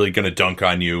not really going to dunk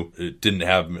on you. Didn't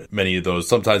have many of those.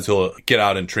 Sometimes he'll get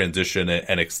out in transition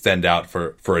and extend out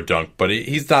for a dunk, but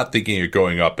he's not thinking of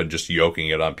going up and just yoking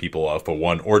it on people off of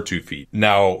 1 or 2 feet.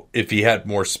 Now, if he had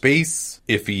more space,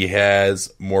 if he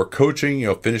has more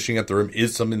coaching, finishing at the rim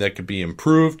is something that could be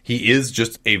improved. He is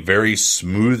just a very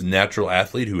smooth, natural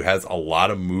athlete who has a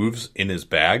lot of moves in his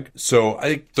bag. So I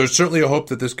think there's certainly a hope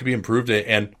that this could be improved.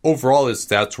 And overall, his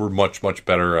stats were much, much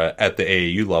better at the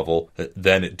AAU level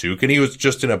than at Duke. And he was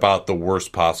just in about the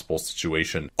worst possible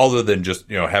situation, other than just,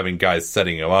 having guys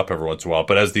setting him up every once in a while.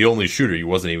 But as the only shooter, he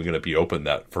wasn't even going to be open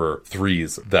that for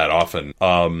threes that often.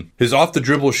 His off the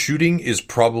dribble shooting is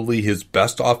probably his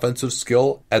best offensive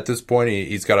skill at this point.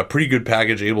 He's got a pretty good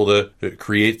package, able to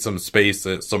create some space.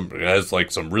 Has some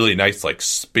really nice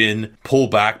spin pull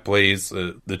back plays.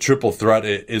 The triple threat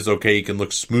is okay. He can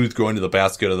look smooth going to the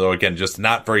basket, although again, just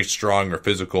not very strong or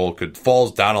physical.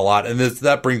 Falls down a lot. And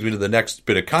that brings me to the next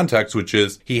bit of context, which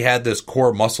is he had this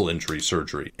core muscle injury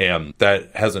surgery, and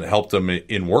that hasn't helped him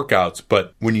in workouts.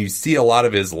 But when you see a lot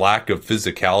of his lack of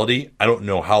physicality, I don't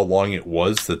know how long it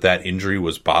was that injury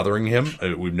was bothering him.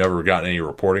 We've never gotten any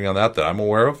reporting on that I'm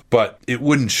aware of, but it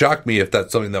wouldn't shock me if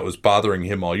that's something that was bothering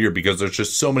him all year, because there's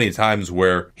just so many times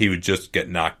where he would just get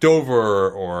knocked over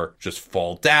or just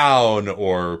fall down,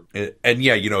 and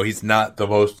yeah, he's not the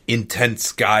most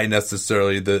intense guy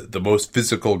necessarily, the most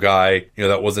physical guy.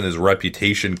 That wasn't his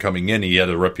reputation coming in. He had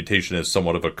a reputation as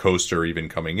somewhat of a coaster even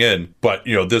coming in, but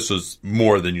this was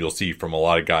more than you'll see from a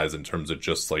lot of guys in terms of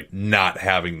just not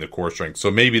having the core strength.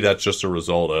 So maybe that's just a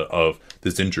result of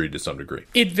this injury to some degree.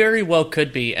 It very well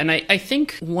could be. And I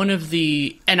think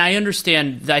and I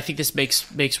understand that I think this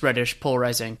makes Reddish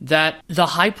polarizing, that the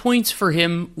high points for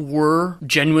him were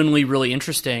genuinely really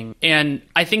interesting. And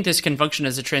I think this can function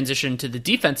as a transition to the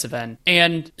defensive end.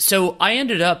 And so I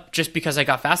ended up, just because I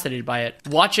got fascinated by it,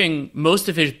 watching most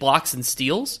of his blocks and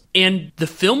steals. And the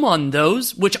film on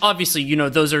those, which obviously,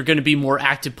 those are going to be more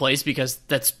active plays because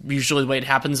that's usually the way it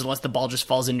happens unless the ball just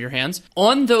falls into your hands.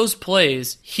 On those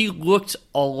plays, he looked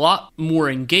a lot more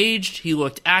engaged. He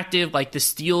looked active. The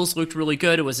steals looked really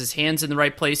good. It was his hands in the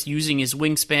right place, using his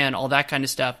wingspan, all that kind of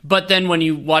stuff. But then when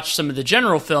you watch some of the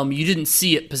general film, you didn't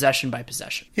see it possession by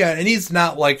possession. Yeah, and he's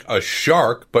not like a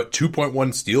shark, but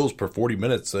 2.1 steals per 40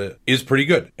 minutes is pretty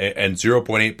good. And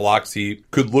 0.8 blocks, he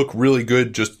could look really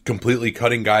good just completely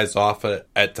cutting guys off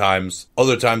at times.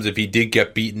 Other times, if he did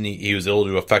get beaten, he was able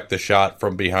to affect the shot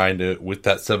from behind it with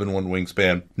that 7'1"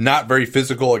 wingspan. Not very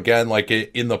physical, again,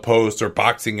 in the post or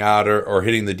boxing out or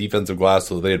hitting the defensive glass,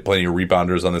 so they had plenty of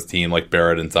rebounders on this team like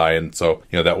Barrett and Zion. So,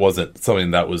 that wasn't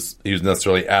something he was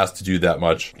necessarily asked to do that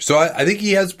much. So I think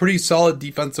he has pretty solid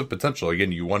defensive potential.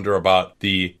 Again, you wonder about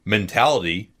the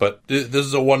mentality, but this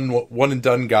is a one and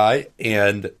done guy,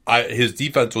 and his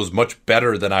defense was much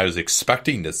better than I was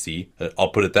expecting to see. I'll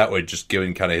put it that way, just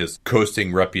given kind of his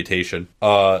coasting reputation.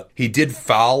 He did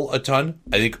foul a ton.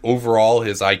 I think overall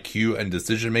his IQ and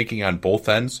decision making on both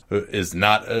ends is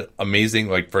not amazing.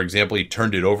 For example, he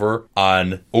turned it over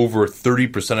on over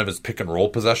 30% of his pick and roll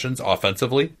possessions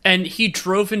offensively. And he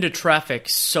drove into traffic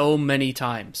so many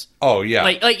times. Oh, yeah.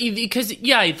 Because,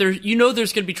 yeah, there's going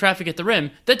to be traffic at the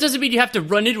rim. That doesn't mean you have to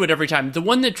run into it every time. The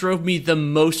one that drove me the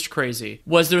most crazy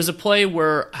was there was a play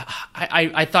where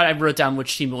I thought I wrote down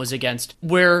which team it was against,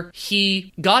 where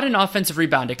he got an offensive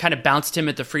rebound. It kind of bounced him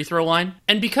at the free throw line.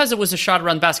 And because it was a shot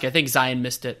around the basket, I think Zion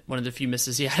missed it, one of the few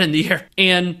misses he had in the year.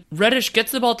 And Reddish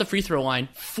gets the ball at the free throw line.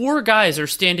 4 guys are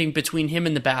standing between him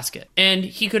and the basket. And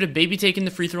he could have maybe taken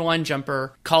the free throw line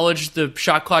jumper. College, the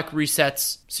shot clock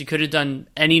resets, so he could have done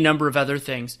any number of other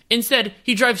things. Instead,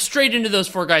 he drives straight into those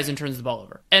 4 guys and turns the ball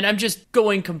over. And I'm just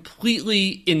going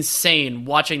completely insane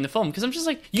watching the film because I'm just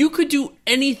like, you could do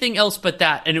anything else but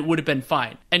that and it would have been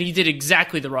fine. And he did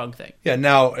exactly the wrong thing. Yeah,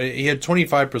 now he had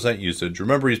 25% usage.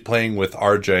 Remember, he's playing with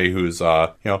RJ, who's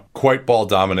quite ball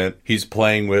dominant. He's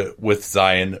playing with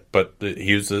Zion, but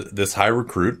he was this high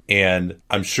recruit, and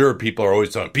I'm sure people are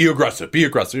always saying, be aggressive.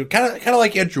 Kind of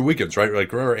like Andrew Wiggins, right?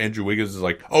 Like, remember, Andrew Wiggins is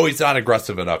like, oh, he's not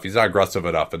aggressive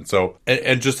enough. And so,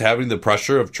 and just having the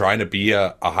pressure of trying to be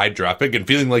a high draft pick and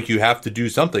feeling like you have to do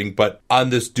something. But on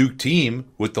this Duke team,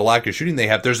 with the lack of shooting they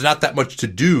have, there's not that much to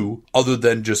do other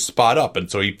than just spot up. And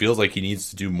so he feels like he needs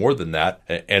to do more than that.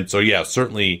 And so, yeah,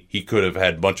 certainly he could have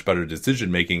had much better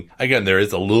decision making. Again, there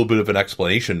is a little bit of an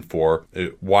explanation for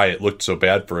why it looked so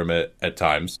bad for him at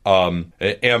times. And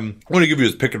I'm going to give you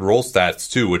his pick and roll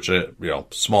stats too, which,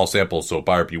 small sample, so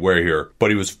buyer beware here.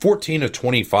 But he was 14 of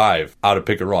 25 out of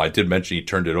pick and roll. I did mention he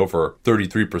turned it over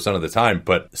 33% of the time,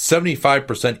 but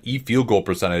 75% field goal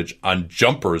percentage on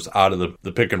jumpers out of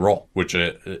the pick and roll, which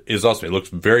is awesome. It looks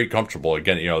very comfortable.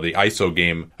 Again, the ISO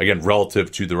game, again,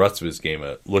 relative to the rest of his game,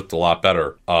 it looked a lot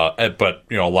better. But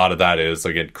a lot of that is,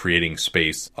 again, creating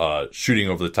space, shooting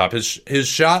over the top. His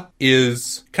shot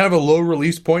is kind of a low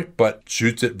release point, but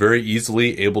shoots it very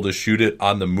easily, able to shoot it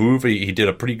on the move. He did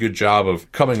a pretty good job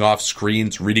of coming off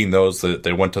screens, reading those.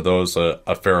 They went to those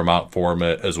a fair amount for him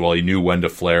as well. He knew when to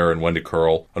flare and when to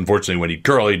curl. Unfortunately, when he'd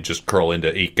curl, he'd just curl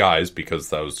into 8 guys because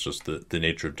that was just the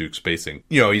nature of Duke spacing.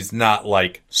 He's not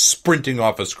like sprinting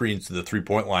off of screens to the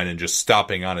 3-point line and just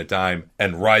stopping on a dime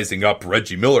and rising up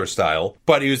Reggie Miller style,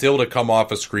 but he was able to come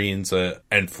off of screens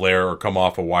and flare or come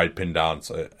off a wide pin down,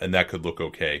 and that could look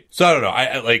okay. So I don't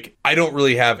know. I don't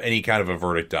really have any kind of a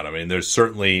verdict on him. I mean, there's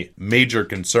certainly major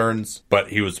concerns, but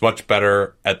he was much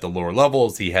better at the lower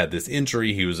levels. He had this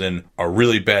injury. He was in a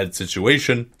really bad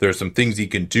situation. There's some things he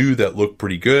can do that look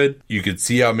pretty good. You could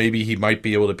see how maybe he might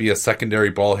be able to be a secondary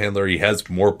ball handler. He has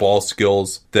more ball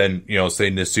skills than, say,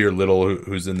 Nasir Little,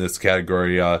 who's in this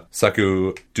category,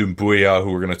 Sekou Doumbouya,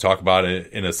 who we're going to talk about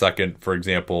in a second, for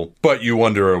example. But you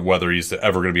wonder whether he's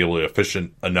ever going to be able to be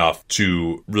efficient enough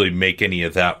to really make any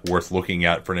of that worth looking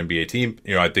at for an NBA team.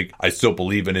 I think I still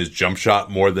believe in his jump shot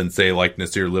more than, say, like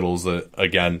Nasir Little's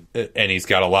again, and he's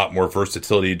got a lot more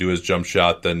versatility to his jump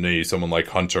shot than maybe someone like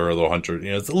Hunter, although Hunter,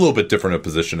 it's a little bit different a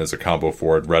position as a combo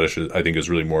forward. Reddish, I think, is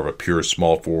really more of a pure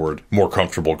small forward, more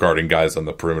comfortable guarding guys on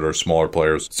the perimeter, smaller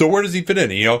players. So where does he fit in?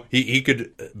 He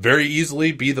could very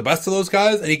easily be the best of those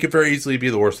guys, and he could very easily be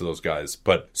the worst of those guys.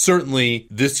 But certainly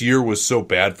this year was so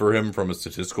bad for him from a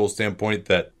statistical standpoint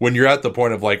that when you're at the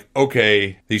point of like,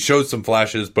 okay, he showed some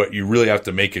flashes, but you really have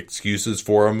to make excuses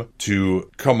for him to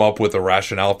come up with a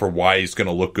rationale for why he's going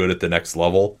to look good at the next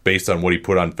level based on what he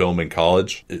put on film in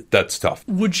college, that's tough.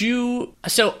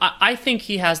 So I think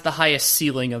he has the highest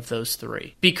ceiling of those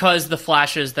 3 because the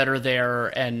flashes that are there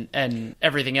and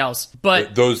everything else.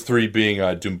 But those 3 being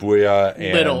Doumbouya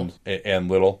and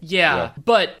Little. Yeah,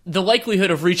 but the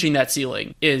likelihood of reaching that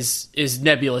ceiling is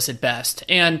nebulous at best.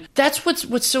 And that's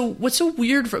what's so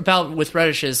weird about with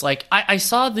Reddish is like I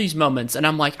saw these moments and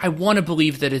I'm like, I want to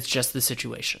believe that it's just the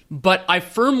situation. But I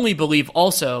firmly believe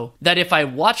also that if I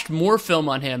watched more film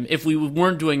on him, if we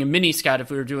weren't doing a mini scout, if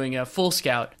we were doing a full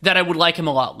scout, that I would like him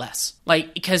a lot less.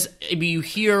 Like, because you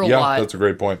hear a lot. Yeah, that's a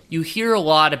great point. You hear a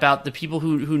lot about the people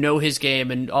who know his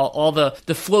game and all the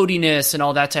floatiness and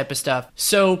all that type of stuff.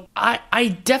 So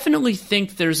I definitely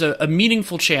think there's a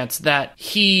meaningful chance that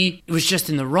he was just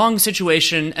in the wrong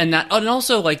situation, and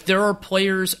also like there are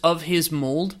players of his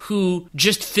mold who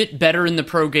just fit better in the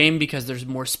pro game because there's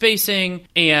more spacing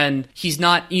and he's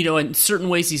not, in certain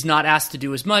ways he's not asked to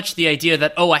do as much. The idea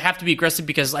that, I have to be aggressive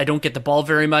because I don't get the ball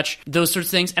very much, those sorts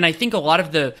of things. And I think a lot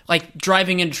of the like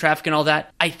driving into traffic and all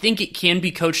that, I think it can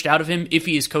be coached out of him if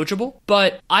he is coachable.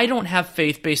 But I don't have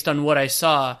faith based on what I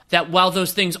saw that while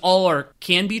those things all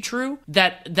can be true,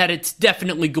 that it's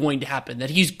definitely going to happen, that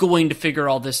he's going to figure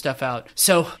all this stuff out.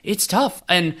 So it's tough.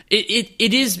 And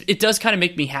it does kind of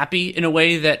make me happy in a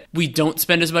way that we don't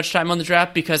spend as much time on the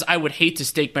draft because I would hate to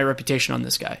stake my reputation on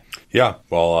this guy. Yeah,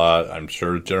 well, I'm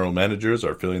sure general managers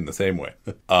are feeling the same way.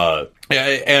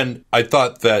 And I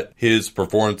thought that his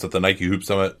performance at the Nike Hoop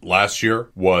Summit last year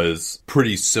was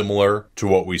pretty similar to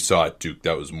what we saw at Duke.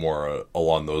 That was more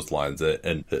along those lines.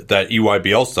 And that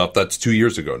EYBL stuff, that's 2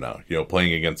 years ago now,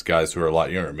 playing against guys who are a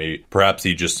lot younger. Maybe perhaps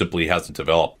he just simply hasn't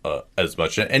developed as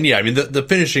much. And yeah, I mean, the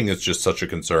finishing is just such a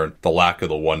concern. The lack of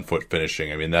the 1 foot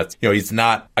finishing. I mean, that's, he's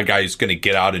not a guy who's going to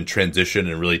get out in transition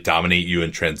and really dominate you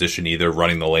in transition either,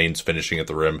 running the lanes, finishing at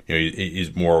the rim.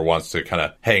 He's more wants to kind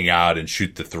of hang out and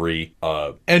shoot the three.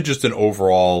 And just an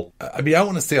overall, I mean, I don't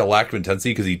want to say a lack of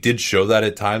intensity because he did show that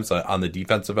at times on the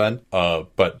defensive end.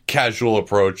 But casual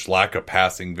approach, lack of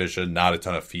passing vision, not a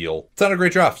ton of feel. It's not a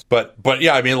great draft. But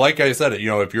yeah, I mean, like I said, if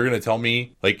you're going to tell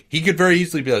me, like, he could very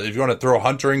easily be, if you want to throw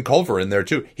Hunter and Culver in there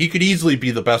too, he could easily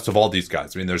be the best of all these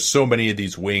guys. I mean, there's so many of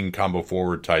these wing combo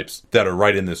forward types that are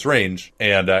right in this range.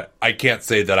 And I can't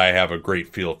say that I have a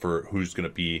great feel for who's going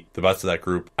to be the best of that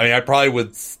group. I mean, I probably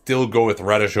would still go with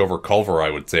Reddish over Culver, I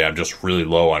would say. I'm just really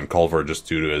low on Culver just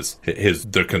due to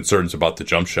the concerns about the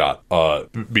jump shot,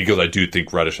 because I do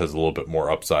think Reddish has a little bit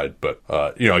more upside. But,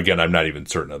 again, I'm not even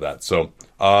certain of that. So,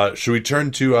 should we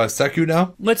turn to Sekou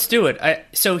now? Let's do it.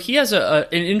 So he has an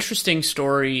interesting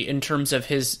story in terms of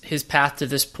his path to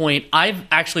this point. I've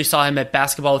actually saw him at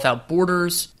Basketball Without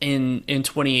Borders in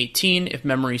 2018, if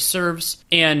memory serves.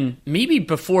 And maybe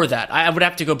before that, I would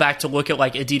have to go back to look at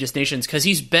like Adidas Nations because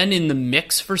he's been in the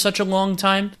mix for such a long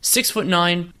time.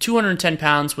 6'9", 210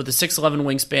 pounds with a 6'11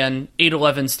 wingspan,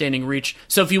 8'11 standing reach.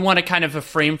 So if you want to kind of a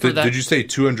frame for that. Did you say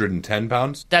 210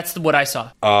 pounds? That's what I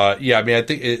saw. Yeah, I mean, I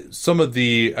think some of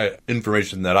the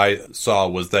information that I saw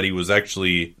was that he was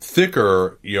actually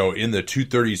thicker, in the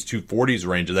 230s, 240s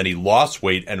range, and then he lost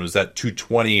weight and was at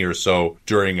 220 or so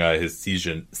during his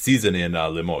season in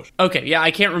Limoges. Okay, yeah,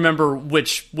 I can't remember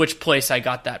which place I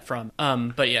got that from.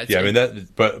 But yeah, I mean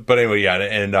that. But anyway, yeah,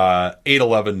 and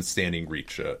 8'11 standing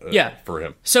reach. For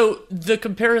him. So the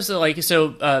comparison,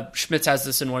 Schmitz has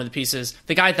this in one of the pieces.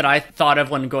 The guy that I thought of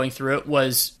when going through it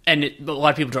was, and a lot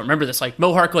of people don't remember this, like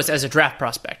Mo Harkless as a draft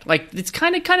prospect. Like it's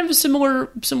kind of a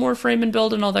similar frame and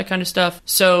build and all that kind of stuff.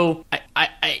 So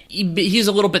he's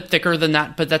a little bit thicker than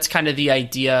that, but that's kind of the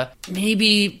idea.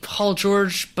 Maybe Paul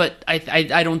George, but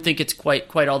I don't think it's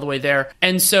quite all the way there.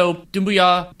 And so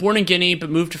Doumbouya, born in Guinea but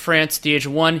moved to France at the age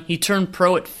of 1. He turned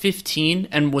pro at 15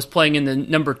 and was playing in the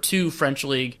number 2 French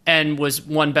league and was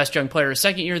won Best Young Player his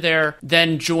second year there.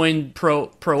 Then joined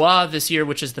Pro A this year,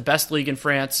 which is the best league in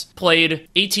France. Played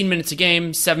 18 minutes a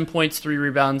game, 7 points, 3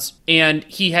 rebounds, and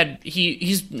he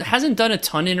hasn't done a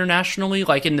ton internationally,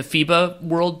 like in the FIBA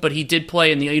world, but he did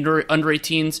play in the under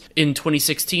 18s in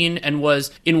 2016 and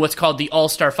was in what's called the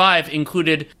All-Star 5,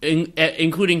 including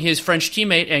his French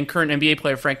teammate and current NBA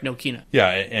player Frank Ntilikina. Yeah,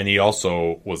 and he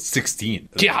also was 16.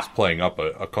 Yeah, he was playing up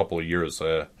a couple of years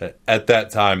at that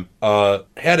time.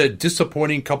 Had a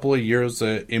disappointing couple of years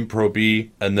in Pro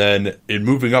B, and then in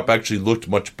moving up actually looked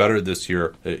much better this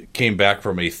year. It came back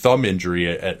from a thumb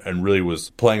injury and really was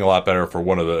playing a lot better for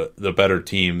one of the better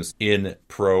teams in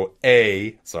Pro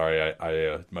A. Sorry,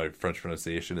 my French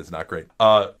pronunciation is not great.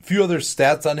 A few other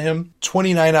stats on him.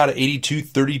 29 out of 82,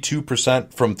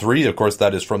 32% from 3. Of course,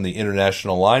 that is from the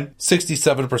international line.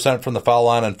 67% from the foul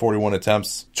line on 41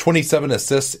 attempts. 27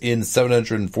 assists in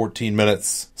 714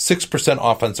 minutes. 6%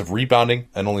 offensive rebounding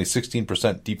and only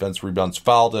 16% defense rebounds.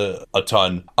 Fouled a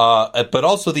ton. But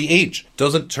also the age.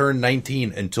 Doesn't turn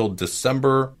 19 until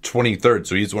December 23rd.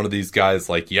 So he's one of these guys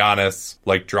like Giannis,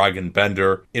 like Dragan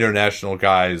Bender, international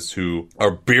guys who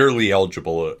are barely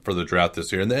eligible for the draft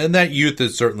this year. And that youth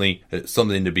is certainly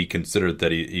something to be considered,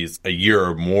 that he's a year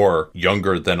or more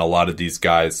younger than a lot of these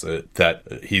guys that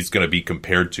he's going to be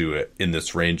compared to in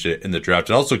this range in the draft.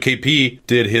 And also KP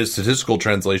did his statistical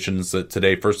translations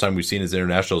today. First time we've seen his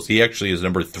internationals. He actually is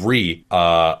number 3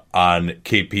 on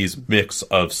KP's mix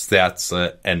of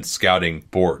stats and scouting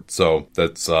board. So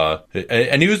that's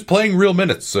and he was playing real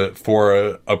minutes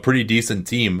for a pretty decent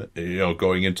team,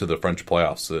 going into the French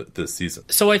playoffs this season.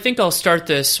 So I think I'll start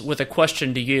this with a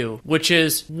question to you, which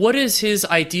is, what is his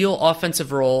ideal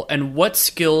offensive role and what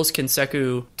skills can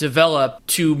Sekou develop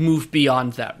to move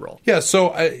beyond that role? Yeah, so,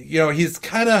 he's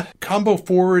kind of combo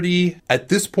forward-y at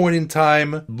this point in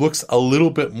time, looks a little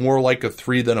bit more like a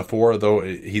 3 than a 4, though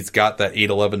he's got that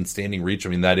 8'11 standing reach. I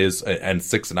mean, that is, and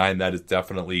 6'9", that is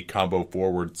definitely combo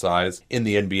forward size in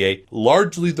the NBA.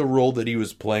 Largely the role that he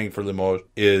was playing for Limoges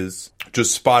is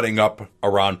just spotting up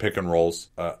around pick and rolls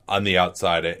on the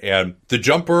outside. And the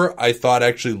jumper, I thought,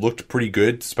 actually looked pretty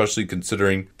good, especially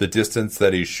considering the distance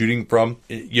that he's shooting from.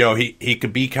 You know, he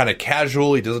could be kind of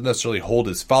casual. He doesn't necessarily hold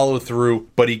his follow through,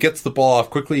 but he gets the ball off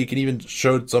quickly. He can even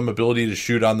show some ability to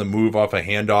shoot on the move off of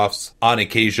handoffs on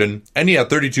occasion. And he had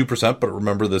 32%, but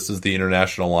remember, this is the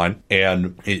international line,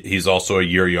 and he's also a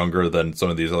year younger than some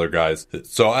of these other guys.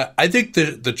 So I think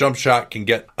the jump shot can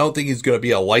get, I don't think he's going to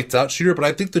be a lights out shooter, but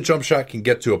I think the jump shot can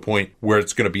get to a point where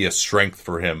it's going to be a strength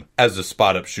for him as a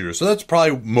spot up shooter. So that's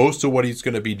probably most of what he's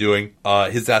going to be doing.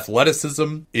 His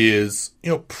athleticism is,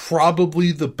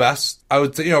 probably the best. I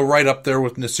would say, right up there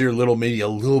with Nasir Little, maybe a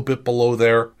little bit below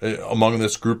there among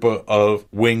this group of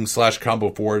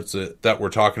wing/combo forwards that we're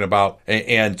talking about.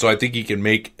 And so I think he can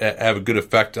have a good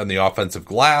effect on the offensive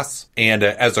glass. And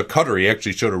as a cutter, he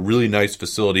actually showed a really nice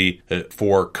facility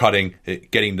for cutting,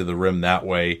 getting to the rim that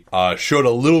way. Showed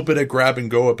a little bit of grab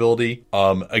and go ability.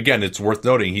 Again, it's worth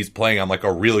noting he's playing on like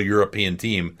a real European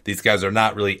team. These guys are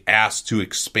not really asked to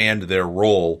expand their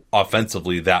role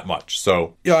offensively that much.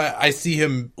 So, I see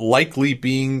him likely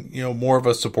being, more of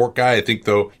a support guy. I think,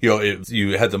 though, if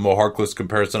you had the Mo Harkless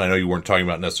comparison, I know you weren't talking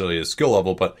about necessarily his skill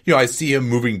level, but, I see him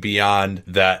moving beyond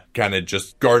that kind of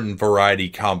just garden variety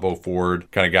combo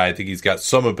forward kind of guy. I think he's got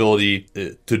some ability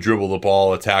to dribble the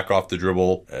ball, attack off the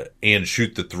dribble, and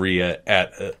shoot the three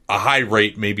at a high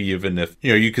rate, maybe even if,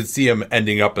 you could see him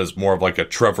ending up as more of like a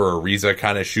Trevor Ariza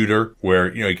kind of shooter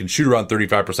where, he can shoot around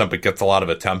 35% but gets a lot of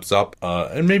attempts up.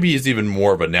 And maybe he's even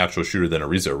more of a natural shooter than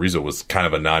Ariza. Ariza was kind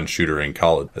of a non-shooter in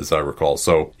college, as I recall.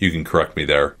 So you can correct me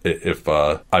there if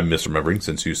I'm misremembering,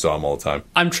 since you saw him all the time.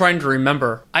 I'm trying to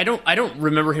remember. I don't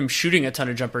remember him shooting a ton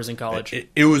of jumpers in college.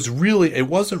 It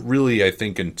wasn't really, I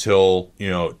think, until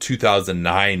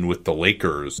 2009 with the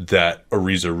Lakers that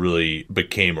Ariza really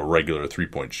became a regular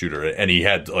 3-point shooter, and he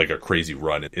had like a crazy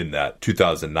run in that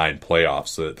 2009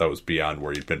 playoffs that was beyond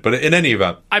where he'd been. But in any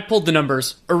event, I pulled the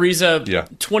numbers. Ariza,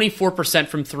 24%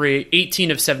 from three,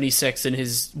 18 of 76 in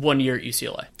his 1 year at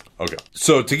UCLA. Okay.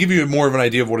 So to give you more of an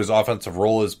idea of what his offensive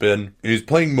role has been, he's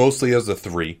playing mostly as a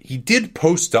 3. He did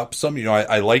post up some.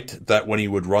 I liked that when he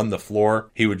would run the floor,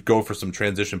 he would go for some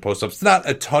transition post ups. Not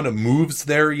a ton of moves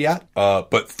there yet, but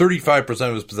 35%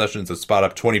 of his possessions is spot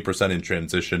up, 20% in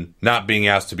transition, not being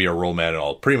asked to be a roll man at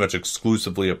all. Pretty much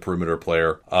exclusively a perimeter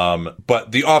player.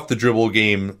 But the off the dribble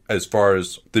game, as far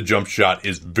as the jump shot,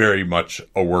 is very much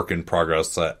a work in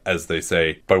progress, as they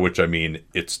say, by which I mean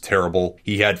it's terrible.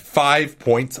 He had 5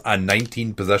 points on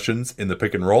 19 possessions in the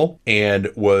pick and roll and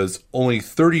was only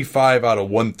 35 out of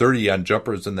 130 on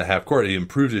jumpers in the half court. He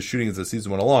improved his shooting as the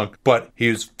season went along, but he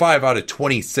was 5 out of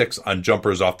 26 on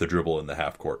jumpers off the dribble in the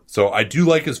half court. So I do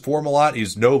like his form a lot.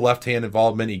 He's no left hand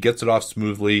involvement. He gets it off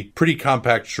smoothly, pretty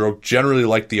compact stroke, generally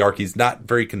like the arc. He's not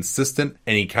very consistent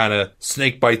and he kind of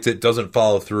snake bites it, doesn't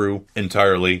follow through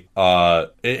entirely.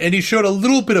 And he showed a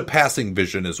little bit of passing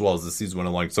vision as well as the season went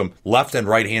along. Some left and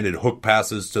right handed hook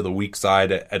passes to the weak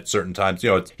side at certain times.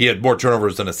 He had more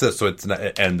turnovers than assists, so it's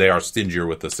not, and they are stingier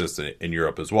with assists in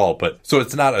Europe as well. But so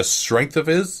it's not a strength of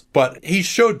his, but he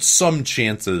showed some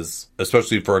chances,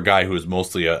 especially for a guy who is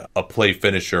mostly a play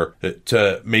finisher,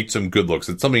 to make some good looks.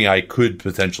 It's something I could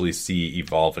potentially see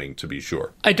evolving, to be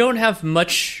sure. I don't have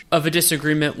much of a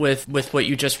disagreement with what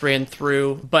you just ran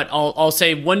through, but I'll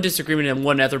say one disagreement and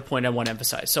one other point I want to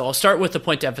emphasize. So I'll start with the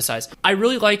point to emphasize. I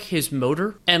really like his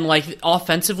motor, and like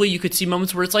offensively, you could see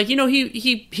moments where it's like,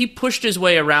 he pushed his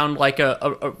way around like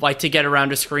like to get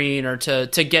around a screen or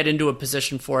to get into a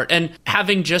position for it. And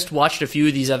having just watched a few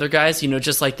of these other guys,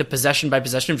 just like the possession by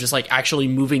possession of just like actually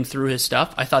moving through his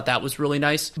stuff, I thought that was really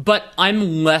nice. But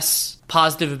I'm less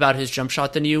positive about his jump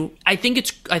shot than you. I think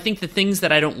the things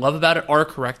that I don't love about it are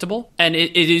correctable, and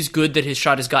it is good that his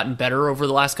shot has gotten better over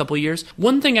the last couple of years.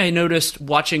 One thing I noticed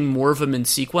watching more of him in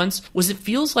sequence was it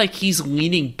feels like he's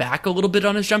leaning back a little bit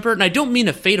on his jumper, and I don't mean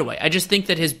a fadeaway. I just think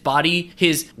that his body,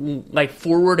 his like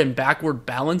forward and backward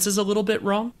balance is a little bit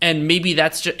wrong, and maybe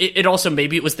that's just it. Also,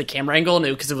 maybe it was the camera angle, and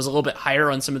because it was a little bit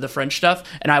higher on some of the French stuff,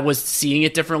 and I was seeing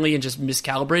it differently and just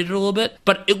miscalibrated a little bit.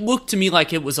 But it looked to me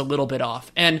like it was a little bit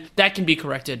off, and that can be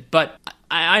corrected, but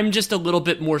I'm just a little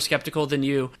bit more skeptical than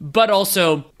you. But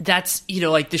also, that's,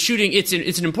 like the shooting, it's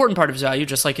an important part of his value,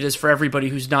 just like it is for everybody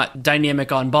who's not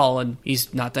dynamic on ball, and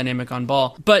he's not dynamic on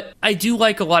ball. But I do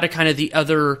like a lot of kind of the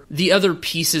other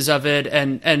pieces of it,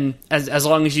 and as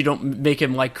long as you don't make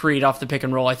him like create off the pick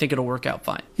and roll, I think it'll work out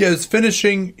fine. Yeah, his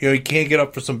finishing, he can't get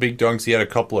up for some big dunks. He had a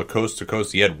couple of coast to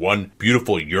coast. He had one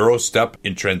beautiful Euro step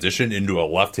in transition into a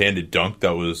left-handed dunk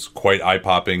that was quite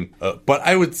eye-popping. But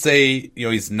I would say,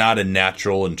 he's not a natural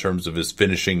natural in terms of his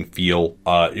finishing feel.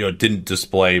 Didn't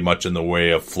display much in the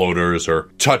way of floaters or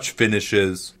touch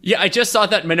finishes. Yeah, I just saw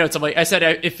that in my notes. I said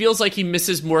it feels like he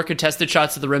misses more contested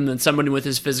shots at the rim than someone with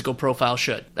his physical profile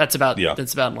should. That's about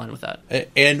in line with that.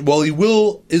 And while he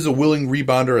is a willing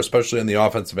rebounder, especially on the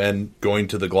offensive end, going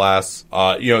to the glass,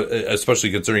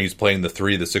 especially considering he's playing the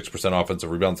 6% offensive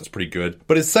rebounds, that's pretty good.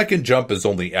 But his second jump is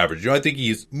only average. I think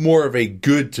he's more of a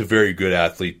good to very good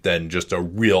athlete than just a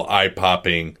real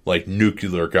eye-popping, like,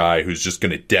 nuclear guy who's just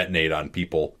going to detonate on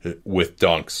people with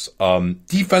dunks.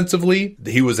 Defensively,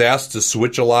 he was asked to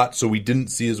switch a lot, so we didn't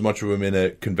see as much of him in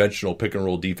a conventional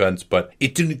pick-and-roll defense, but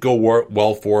it didn't go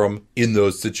well for him in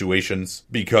those situations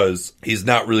because he's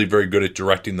not really very good at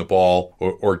directing the ball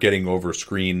or getting over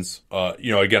screens.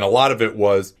 Again, a lot of it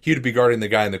was he'd be guarding the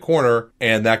guy in the corner,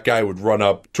 and that guy would run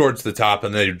up towards the top,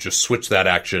 and they'd just switch that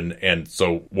action, and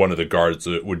so one of the guards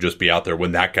would just be out there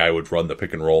when that guy would run the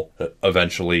pick and roll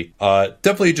eventually.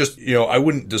 Definitely just, I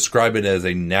wouldn't describe it as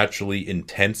a naturally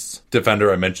intense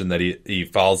defender. I mentioned that he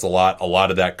fouls a lot. A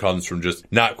lot of that comes from just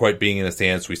not quite being in a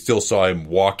stance. We still saw him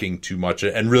walking too much,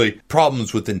 and really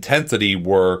problems with intensity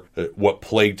were what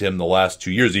plagued him the last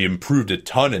 2 years. He improved a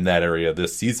ton in that area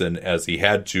this season as he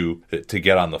had to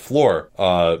get on the floor.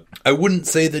 I wouldn't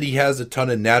say that he has a ton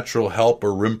of natural help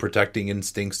or rim protecting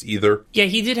instincts either. Yeah,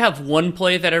 he did have one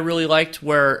play that I really liked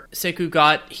where Sekou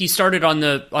he started on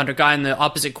a guy in the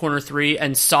opposite corner 3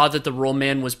 and saw that the roll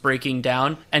man was breaking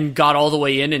down and got all the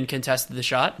way in and contested the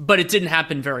shot. But it didn't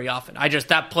happen very often.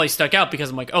 That play stuck out because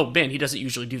I'm like, oh man, he doesn't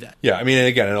usually do that. Yeah, and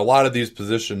again, in a lot of these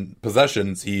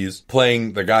possessions, he's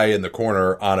playing the guy in the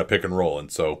corner on a pick and roll.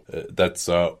 And so that's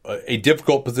a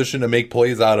difficult position to make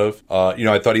plays out of.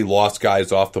 I thought he lost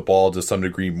guys off the ball to some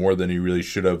degree more than he really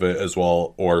should have as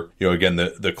well. Or, again,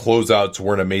 the closeouts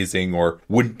weren't amazing or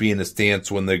wouldn't be in a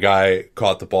stance when the guy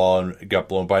caught the ball and got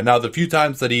blown by. Now, the few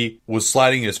times that he was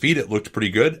sliding his feet, it looked pretty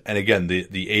good. And again,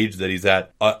 the age that he's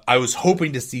at, I was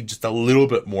hoping to see just a little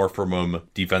bit more from him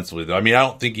defensively, though. I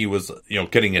don't think he was,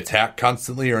 getting attacked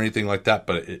constantly or anything like that,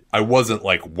 but I wasn't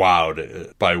like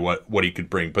wowed by what he could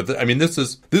bring. But this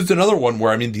is another one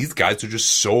where, these guys are just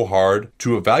so hard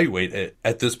to evaluate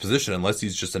at this position unless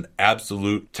he's just an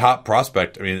absolute top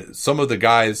prospect. Some of the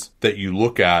guys that you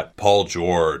look at, Paul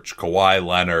George, Kawhi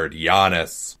Leonard,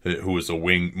 Giannis, who was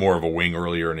more of a wing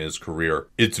earlier in his career.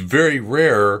 It's very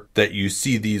rare that you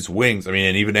see these wings. And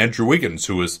even Andrew Wiggins,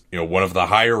 who was, one of the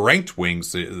higher ranked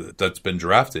wings that's been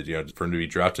drafted, for him to be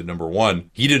drafted number 1,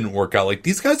 he didn't work out. Like,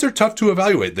 these guys are tough to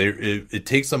evaluate. It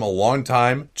takes them a long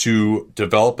time to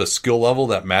develop a skill level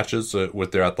that matches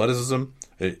with their athleticism.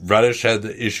 Reddish had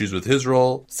issues with his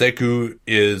role. Sekou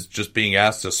is just being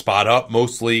asked to spot up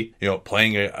mostly,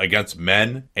 playing against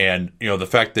men. And, the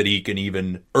fact that he can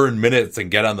even earn minutes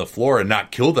and get on the floor and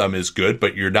not kill them is good,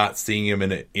 but you're not seeing him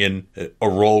in a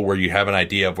role where you have an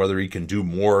idea of whether he can do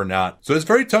more or not. So it's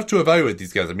very tough to evaluate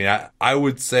these guys. I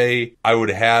would say I would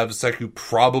have Sekou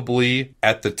probably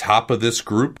at the top of this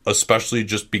group, especially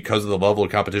just because of the level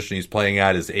of competition he's playing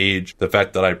at, his age, the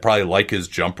fact that I probably like his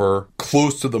jumper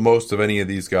close to the most of any of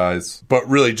these guys, but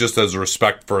really just as a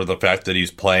respect for the fact that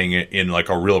he's playing in like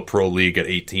a real pro league at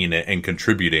 18 and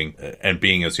contributing and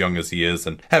being as young as he is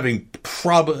and having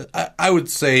I would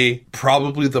say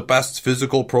probably the best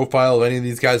physical profile of any of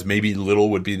these guys. Maybe Little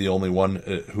would be the only one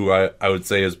who I would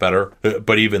say is better,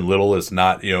 but even Little is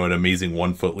not, an amazing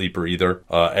 1 foot leaper either.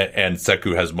 And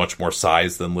Sekou has much more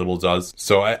size than Little does.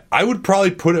 So I would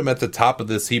probably put him at the top of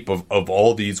this heap of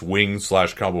all these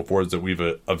wing/combo forwards that we've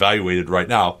evaluated right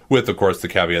now, with, of course, the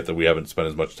caveat that we haven't spent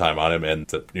as much time on him, and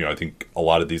that, I think a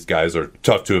lot of these guys are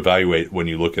tough to evaluate when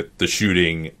you look at the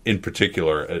shooting in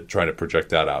particular, trying to project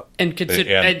that out. And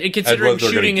considering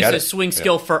shooting is a swing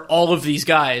skill for all of these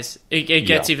guys, it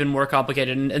gets even more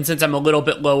complicated. And since I'm a little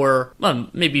bit lower, well,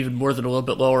 maybe even more than a little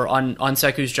bit lower on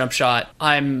Sekou's jump shot,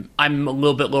 I'm a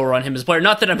little bit lower on him as a player.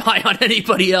 Not that I'm high on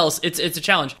anybody else. It's a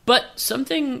challenge. But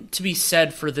something to be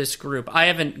said for this group. I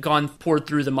haven't poured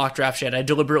through the mock draft yet. I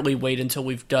deliberately wait until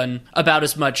we've done about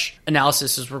as much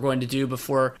analysis as we're going to do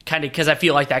before, kind of, because I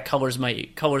feel like that colors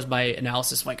my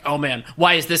analysis. Like, oh man,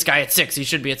 why is this guy at 6? He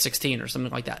should be at 16 or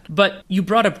something like that. But you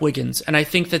brought up Wiggins, and I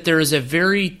think that there is a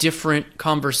very different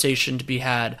conversation to be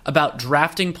had about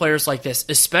drafting players like this,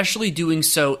 especially doing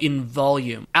so in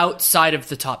volume outside of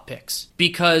the top picks.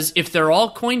 Because if they're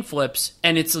all coin flips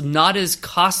and it's not as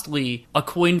costly a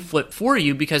coin flip for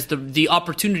you because the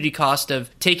opportunity cost of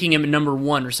taking him at number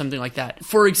 1 or something like that.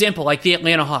 For example, like the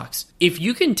Atlanta Hawks. if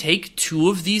you can take two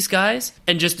of these guys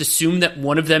and just assume that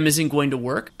one of them isn't going to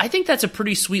work, I think that's a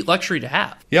pretty sweet luxury to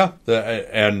have. Yeah,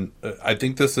 and I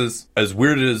think this is, as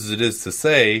weird as it is to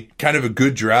say, kind of a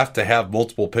good draft to have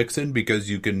multiple picks in, because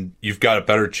you've got a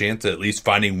better chance at least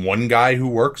finding one guy who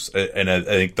works. And I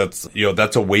think that's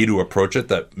a way to approach it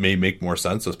that may make more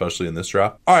sense, especially in this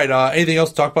draft. All right, anything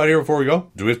else to talk about here before we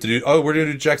go? Do we have to do? Oh, we're going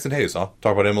to do Jackson Hayes, huh?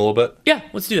 Talk about him a little bit. Yeah,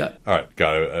 let's do that. All right,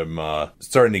 got it. I'm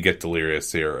starting to get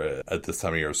delirious here at this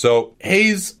time of year. So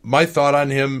Hayes, my thought on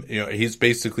him, he's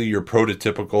basically your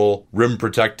prototypical rim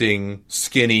protecting,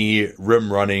 skinny,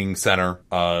 rim running center.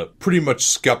 Pretty much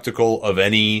skeptical of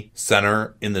any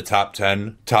center in the top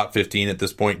 10, top 15 at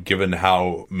this point, given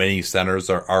how many centers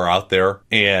are out there.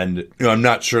 And I'm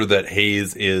not sure that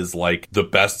Hayes is like the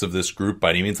best of this group by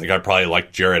any means. Like, I probably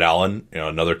like Jared Allen,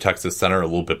 another Texas center, a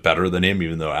little bit better than him,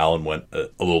 even though Allen went a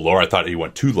little lower. I thought he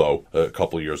went too low a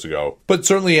couple of years ago, but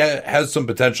certainly has some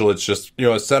potential. It's just,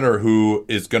 a center who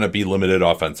is going to be limited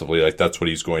offensively. Like, that's what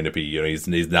he's going to be. He's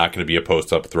not going to be a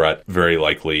post-up threat, very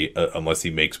likely, unless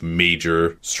he makes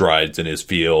major strides in his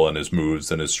feel and his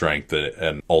moves and his strength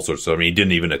and all sorts of. I mean, he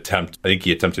didn't even attempt. I think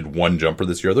he attempted one jumper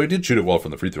this year, although he did shoot it well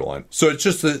from the free throw line. So it's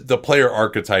just the player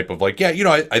archetype of like,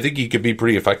 I think he could be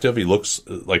pretty effective. He looks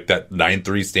like that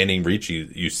 9-3 standing reach.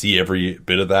 You see every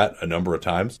bit of that a number of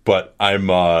times. But I'm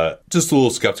just a little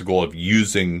skeptical of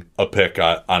using a pick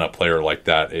on a player like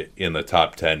that in the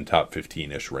top 10, top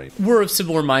 15-ish range. We're of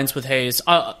similar minds with Hayes.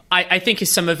 I think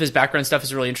some of his background stuff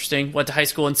is really interesting. Went to high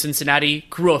school in Cincinnati,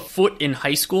 grew a foot in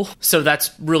high school. So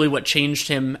that's really what changed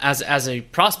him as a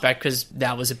prospect, because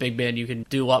that was a big man. You can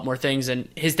do a lot more things. And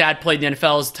his dad played in the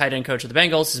NFL as tight end coach of the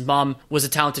Bengals. His mom was a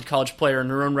talented college player in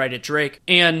her own right at Drake.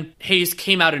 And Hayes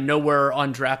came out of nowhere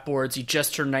on draft boards. He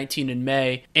just turned 19 in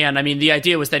May. And I mean, the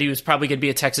idea was that he was probably going to be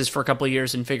at Texas for a couple of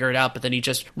years and figure it out, but then he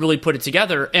just really put it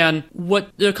together. And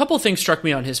a couple of things struck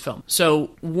me on his film.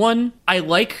 So one, I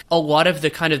like a lot of the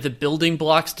kind of the building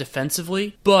blocks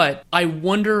defensively, but I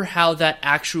wonder how that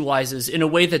actualizes in a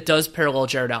way that does parallel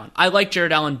Jared Allen. I like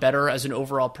Jared Allen better as an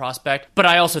overall prospect, but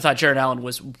I also thought Jared Allen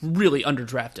was really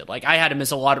underdrafted. Like, I had him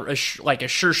as a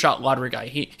sure shot lottery guy.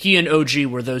 He and OG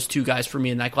were those two guys for me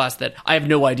in that class that I have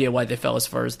no idea why they fell as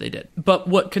far as they did. But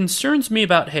what concerns me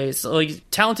about Hayes, like,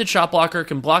 talented shot blocker,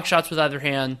 can block shots with either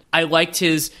hand. I liked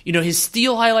his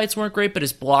steal highlights weren't great, but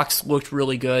his blocks looked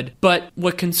really good. But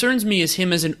what concerns me is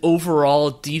him as an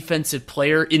overall defensive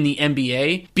player in the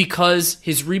NBA, because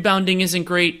his rebounding isn't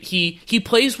great. He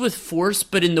plays with force,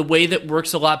 but in the way that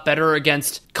works a lot better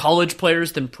against college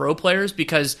players than pro players,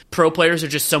 because pro players are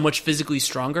just so much physically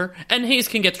stronger, and Hayes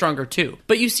can get stronger too.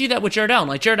 But you see that with Jared Allen.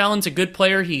 Like, Jared Allen's a good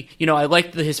player. I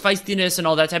like his feistiness and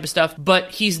all that type of stuff, but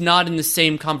he's not in the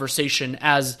same conversation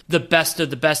as the best of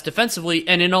the best defensively,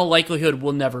 and in all likelihood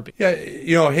will never be.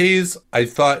 Yeah, Hayes, I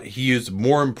thought he is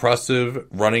more impressive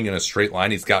running in a straight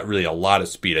line. He's got really a lot of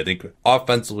speed. I think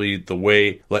offensively, the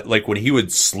way, like when he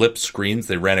would slip screens,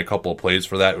 they ran a couple of plays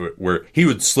for that where he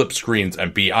would slip screens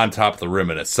and be on top of the rim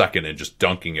in a second and just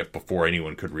dunking it before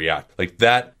anyone could react. Like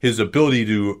that, his ability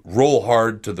to roll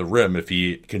hard to the rim, if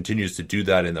he continues to do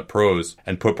that in the pros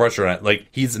and put pressure on it, like,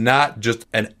 he's not just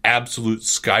an absolute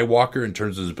skywalker in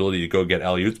terms of his ability to go get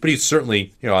alley-oops, but he's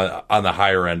certainly, on the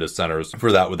higher end of centers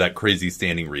for that with that crazy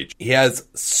standing reach. He has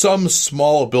some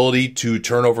small ability to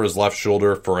turn over his left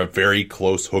shoulder for a very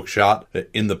close hook shot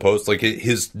in the post. Like,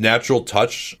 his natural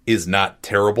touch is not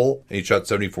terrible. He shot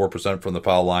 74% from the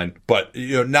foul line, but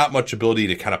not much ability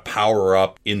to kind of power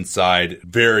up inside.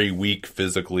 Very weak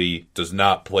physically, does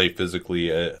not play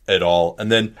physically at all.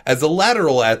 And then as a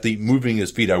lateral athlete moving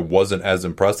his feet, I wasn't as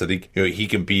impressed. I think he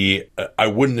can be, I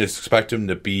wouldn't expect him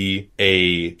to be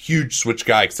a huge switch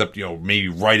guy, except maybe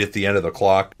right at the end of the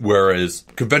clock, whereas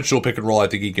conventional pick and roll, I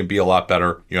think he can be a lot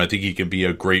better. I think he can be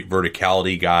a great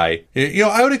verticality guy.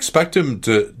 I would expect him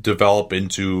to develop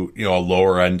into a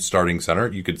lower end starting center.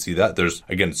 You could see that. There's,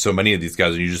 again, so many of these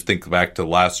guys, and you just think back to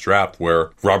last draft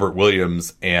where Robert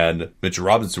Williams and Mitchell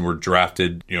Robinson were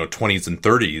drafted 20s and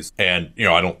 30s, and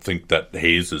I don't think that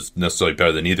Hayes is necessarily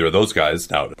better than either of those guys.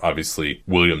 Now, obviously,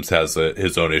 Williams has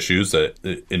his own issues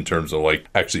in terms of like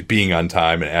actually being on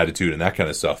time and attitude and that kind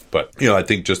of stuff. But I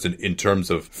think just in terms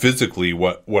of physically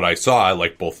what I saw, I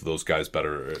like both of those guys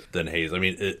better than Hayes. I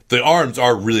mean, the arms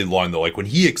are really long though. Like when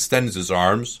he extends his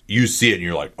arms, you see it and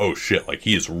you're like, oh shit! Like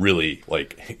he is really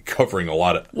like covering a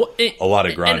lot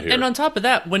of ground here. And on top of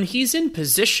that, when he's in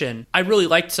position, I really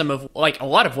liked some of like a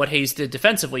lot of what Hayes did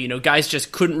defensively. Guys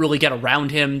just couldn't really get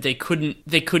around him. They couldn't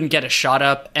get a shot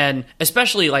up, and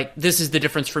especially like this is the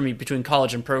difference for me between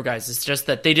college and pro guys. It's just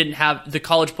that the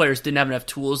college players didn't have enough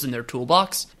tools in their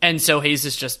toolbox, and so Hayes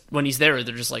is just, when he's there,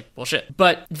 they're just like, well, shit.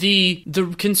 But the The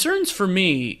concerns for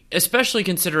me, especially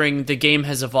considering the game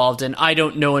has evolved, and I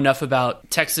don't know enough about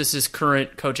Texas's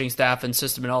current coaching staff and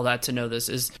system and all that to know this,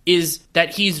 is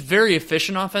that he's very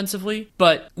efficient offensively,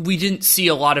 but we didn't see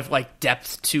a lot of like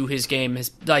depth to his game.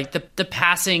 His like the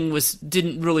passing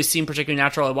didn't really seem particularly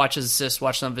natural. I watched his assists,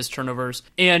 watched some of his turnovers,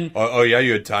 and yeah,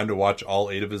 you had time to watch all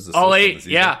 8 of his assists. All 8,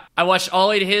 yeah, I watched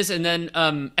all 8 of his, and then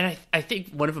and I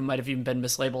think one of them might have even been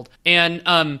mislabeled.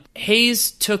 And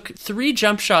Hayes took 3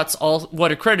 jump shots, all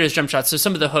what are credited as jump shots. So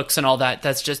some of the hooks and all that.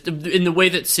 That's just in the way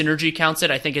that Synergy counts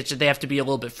it. I think they have to be a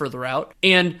little bit further out.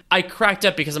 And I cracked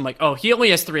up because I'm like, oh, he only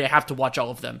has 3. I have to watch all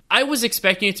of them. I was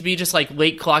expecting it to be just like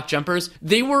late clock jumpers.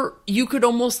 You could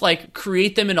almost like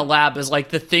create them in a lab as like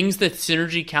the things that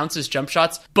Synergy counts as jump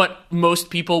shots, but most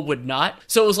people would not.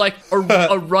 So it was like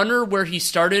a runner where he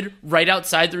started right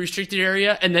outside the restricted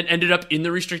area and then ended up in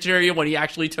the restricted area when he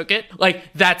actually took it.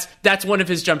 Like that's one of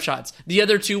his jump shots. The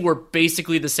other 2 were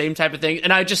basically the same type of thing,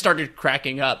 and I just started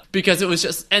cracking up because it was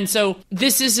just. And so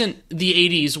this isn't the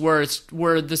 80s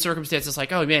where the circumstance is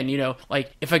like, oh man,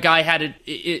 like if a guy had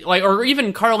it like, or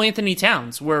even Karl Anthony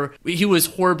Towns, where he was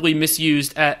horribly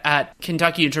misused at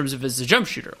Kentucky in terms of as a jump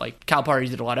shooter. Like Calipari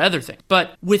did a lot of other things,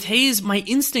 but with Hayes, my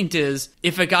instinct is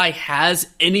if a guy has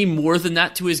any more than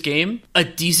that to his game, a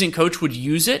decent coach would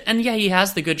use it. And yeah, he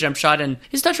has the good jump shot, and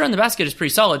his touch around the basket is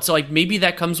pretty solid. So like maybe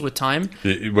that comes with time.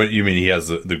 What you mean? He has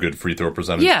the good free throw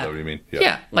percentage? Yeah. Is that what you mean?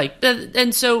 Yeah. Like,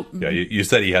 and so. Yeah, you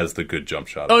said he has the good jump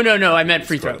shot. Oh, no, I meant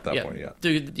free throw. At that point,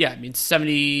 yeah. I mean,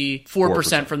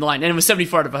 74% from the line. And it was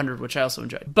 74 out of 100, which I also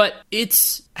enjoyed. But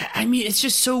it's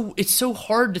just so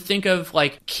hard to think of,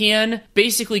 like, can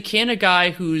a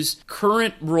guy whose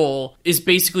current role is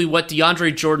basically what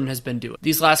DeAndre Jordan has been doing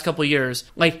these last couple of years,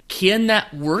 like, can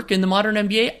that work in the modern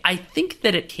NBA? I think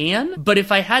that it can, but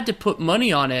if I had to put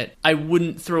money on it, I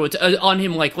wouldn't throw it on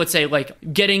him, like, let's say,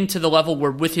 like, getting to the level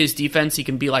where with his defense, he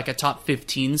can be like a top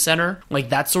 15 center, like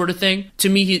that sort of thing. To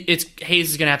me,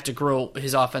 Hayes is going to have to grow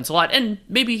his offense a lot, and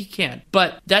maybe he can,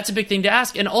 but that's a big thing to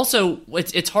ask. And also,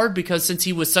 it's hard because since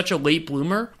he was such a late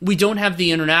bloomer, we don't have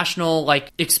the international,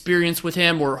 like, experience with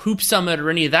him or Hoop Summit or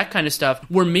any of that kind of stuff,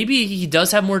 where maybe he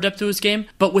does have more depth to his game,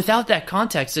 but without that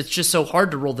context, it's just so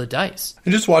hard to roll the dice.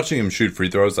 And just watching him shoot free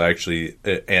throws, actually,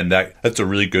 and that's a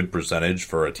really good percentage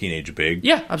for a teenage big.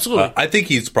 Yeah, absolutely. I think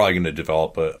he's probably going to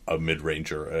develop a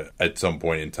mid-ranger at some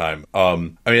point in time. I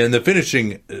mean, in the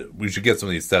finishing, we should get some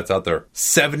of these stats out there.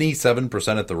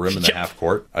 77% at the rim in the half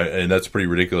court, and that's pretty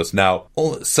ridiculous. Now,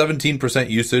 only 17%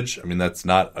 usage. I mean, that's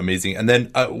not amazing. And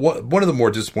then one of the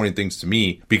more disappointing things to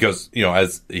me, because,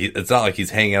 it's not like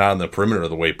he's hanging out on the perimeter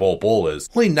the way Bol is,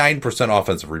 only 9%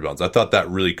 offensive rebounds. I thought that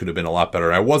really could have been a lot better.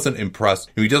 And I wasn't impressed.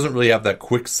 He doesn't really have that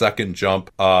quick second jump,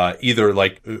 either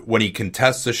like when he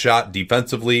contests a shot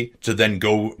defensively to then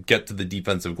go get to the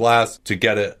defensive glass to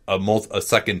get a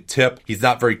second tip. He's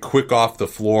not very quick off the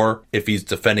floor if he's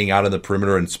defending out in the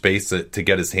perimeter in space to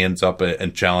get his hands up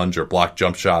and challenge or block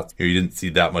jump shots. You didn't see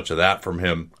that much of that from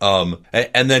him.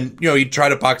 And then, he'd try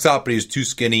to box out, but he was too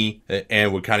skinny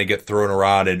and would kind of get thrown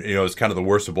around. And, it's kind of the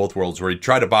worst of both worlds, where he'd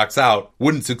try to box out,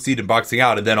 wouldn't succeed in boxing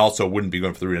out, and then also wouldn't be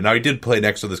going for the rebound. Now, he did play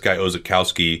next to this guy,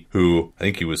 Ozakowski, who I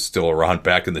think he was still around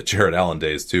back in the Jared Allen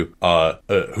days too,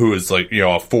 who is like,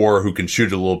 a 4 who can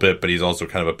shoot a little bit, but he's also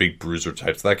kind of a big bruiser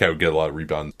type. So that guy would get a lot of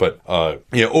rebounds. But,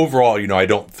 overall, I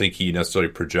don't think he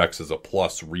necessarily projects as a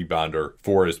plus rebounder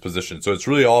for his position. So it's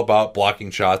really all about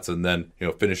blocking shots and then,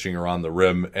 finishing around the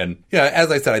rim. And yeah,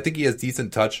 as I said, I think he has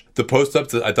decent touch. The post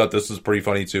ups, I thought this was pretty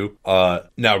funny too.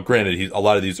 Now, granted, a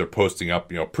lot of these are posting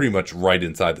up, pretty much right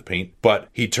inside the paint, but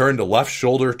he turned left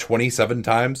shoulder 27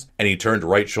 times and he turned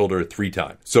right shoulder 3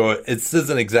 times. So this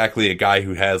isn't exactly a guy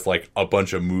who has like a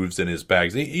bunch of moves in his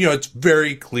bags. It's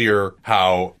very clear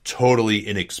how totally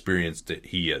inexperienced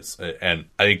he is. And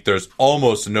I think there's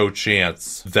almost no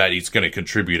chance that he's going to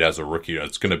contribute as a rookie.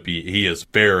 He is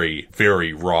very,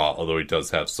 very raw, although he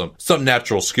does have some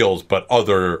natural skills, but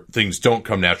other things don't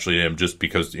come naturally to him just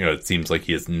because, it seems like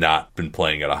he has not been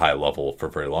playing at a high level for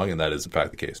very long, and that is in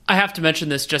fact the case. I have to mention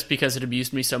this just because it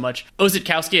amused me so much.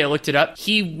 Ozakowski, I looked it up.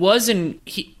 He was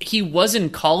in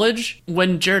college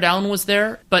when Jared Allen was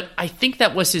there, but I think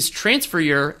that was his transfer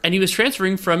year, and he was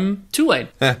transferring from Tulane.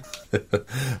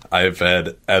 I've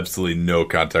had absolutely no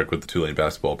contact with the Tulane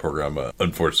basketball program,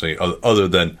 unfortunately, other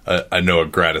than I know a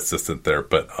grad assistant there,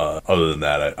 but other than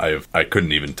that, I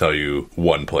couldn't even tell you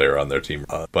one player on their team.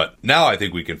 But now I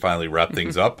think we can finally wrap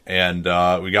things up, and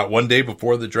we got one day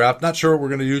before the draft. Not sure what we're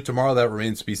going to do tomorrow. That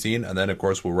remains to be seen. And then, of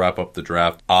course, we'll wrap up the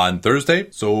draft on Thursday.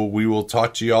 So we will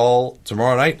talk to y'all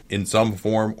tomorrow night in some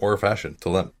form or fashion.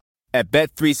 Till then. At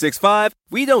Bet365,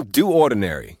 we don't do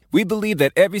ordinary. We believe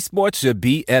that every sport should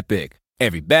be epic.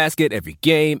 Every basket, every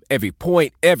game, every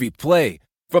point, every play.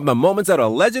 From the moments that are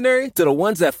legendary to the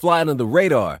ones that fly under the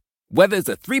radar. Whether it's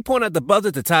a three-pointer at the buzzer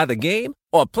to tie the game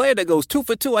or a player that goes 2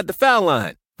 for 2 at the foul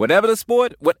line. Whatever the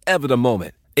sport, whatever the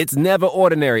moment. It's never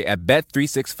ordinary at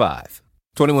Bet365.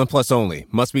 21 plus only.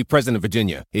 Must be present in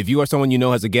Virginia. If you or someone you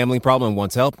know has a gambling problem and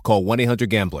wants help, call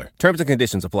 1-800-GAMBLER. Terms and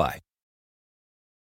conditions apply.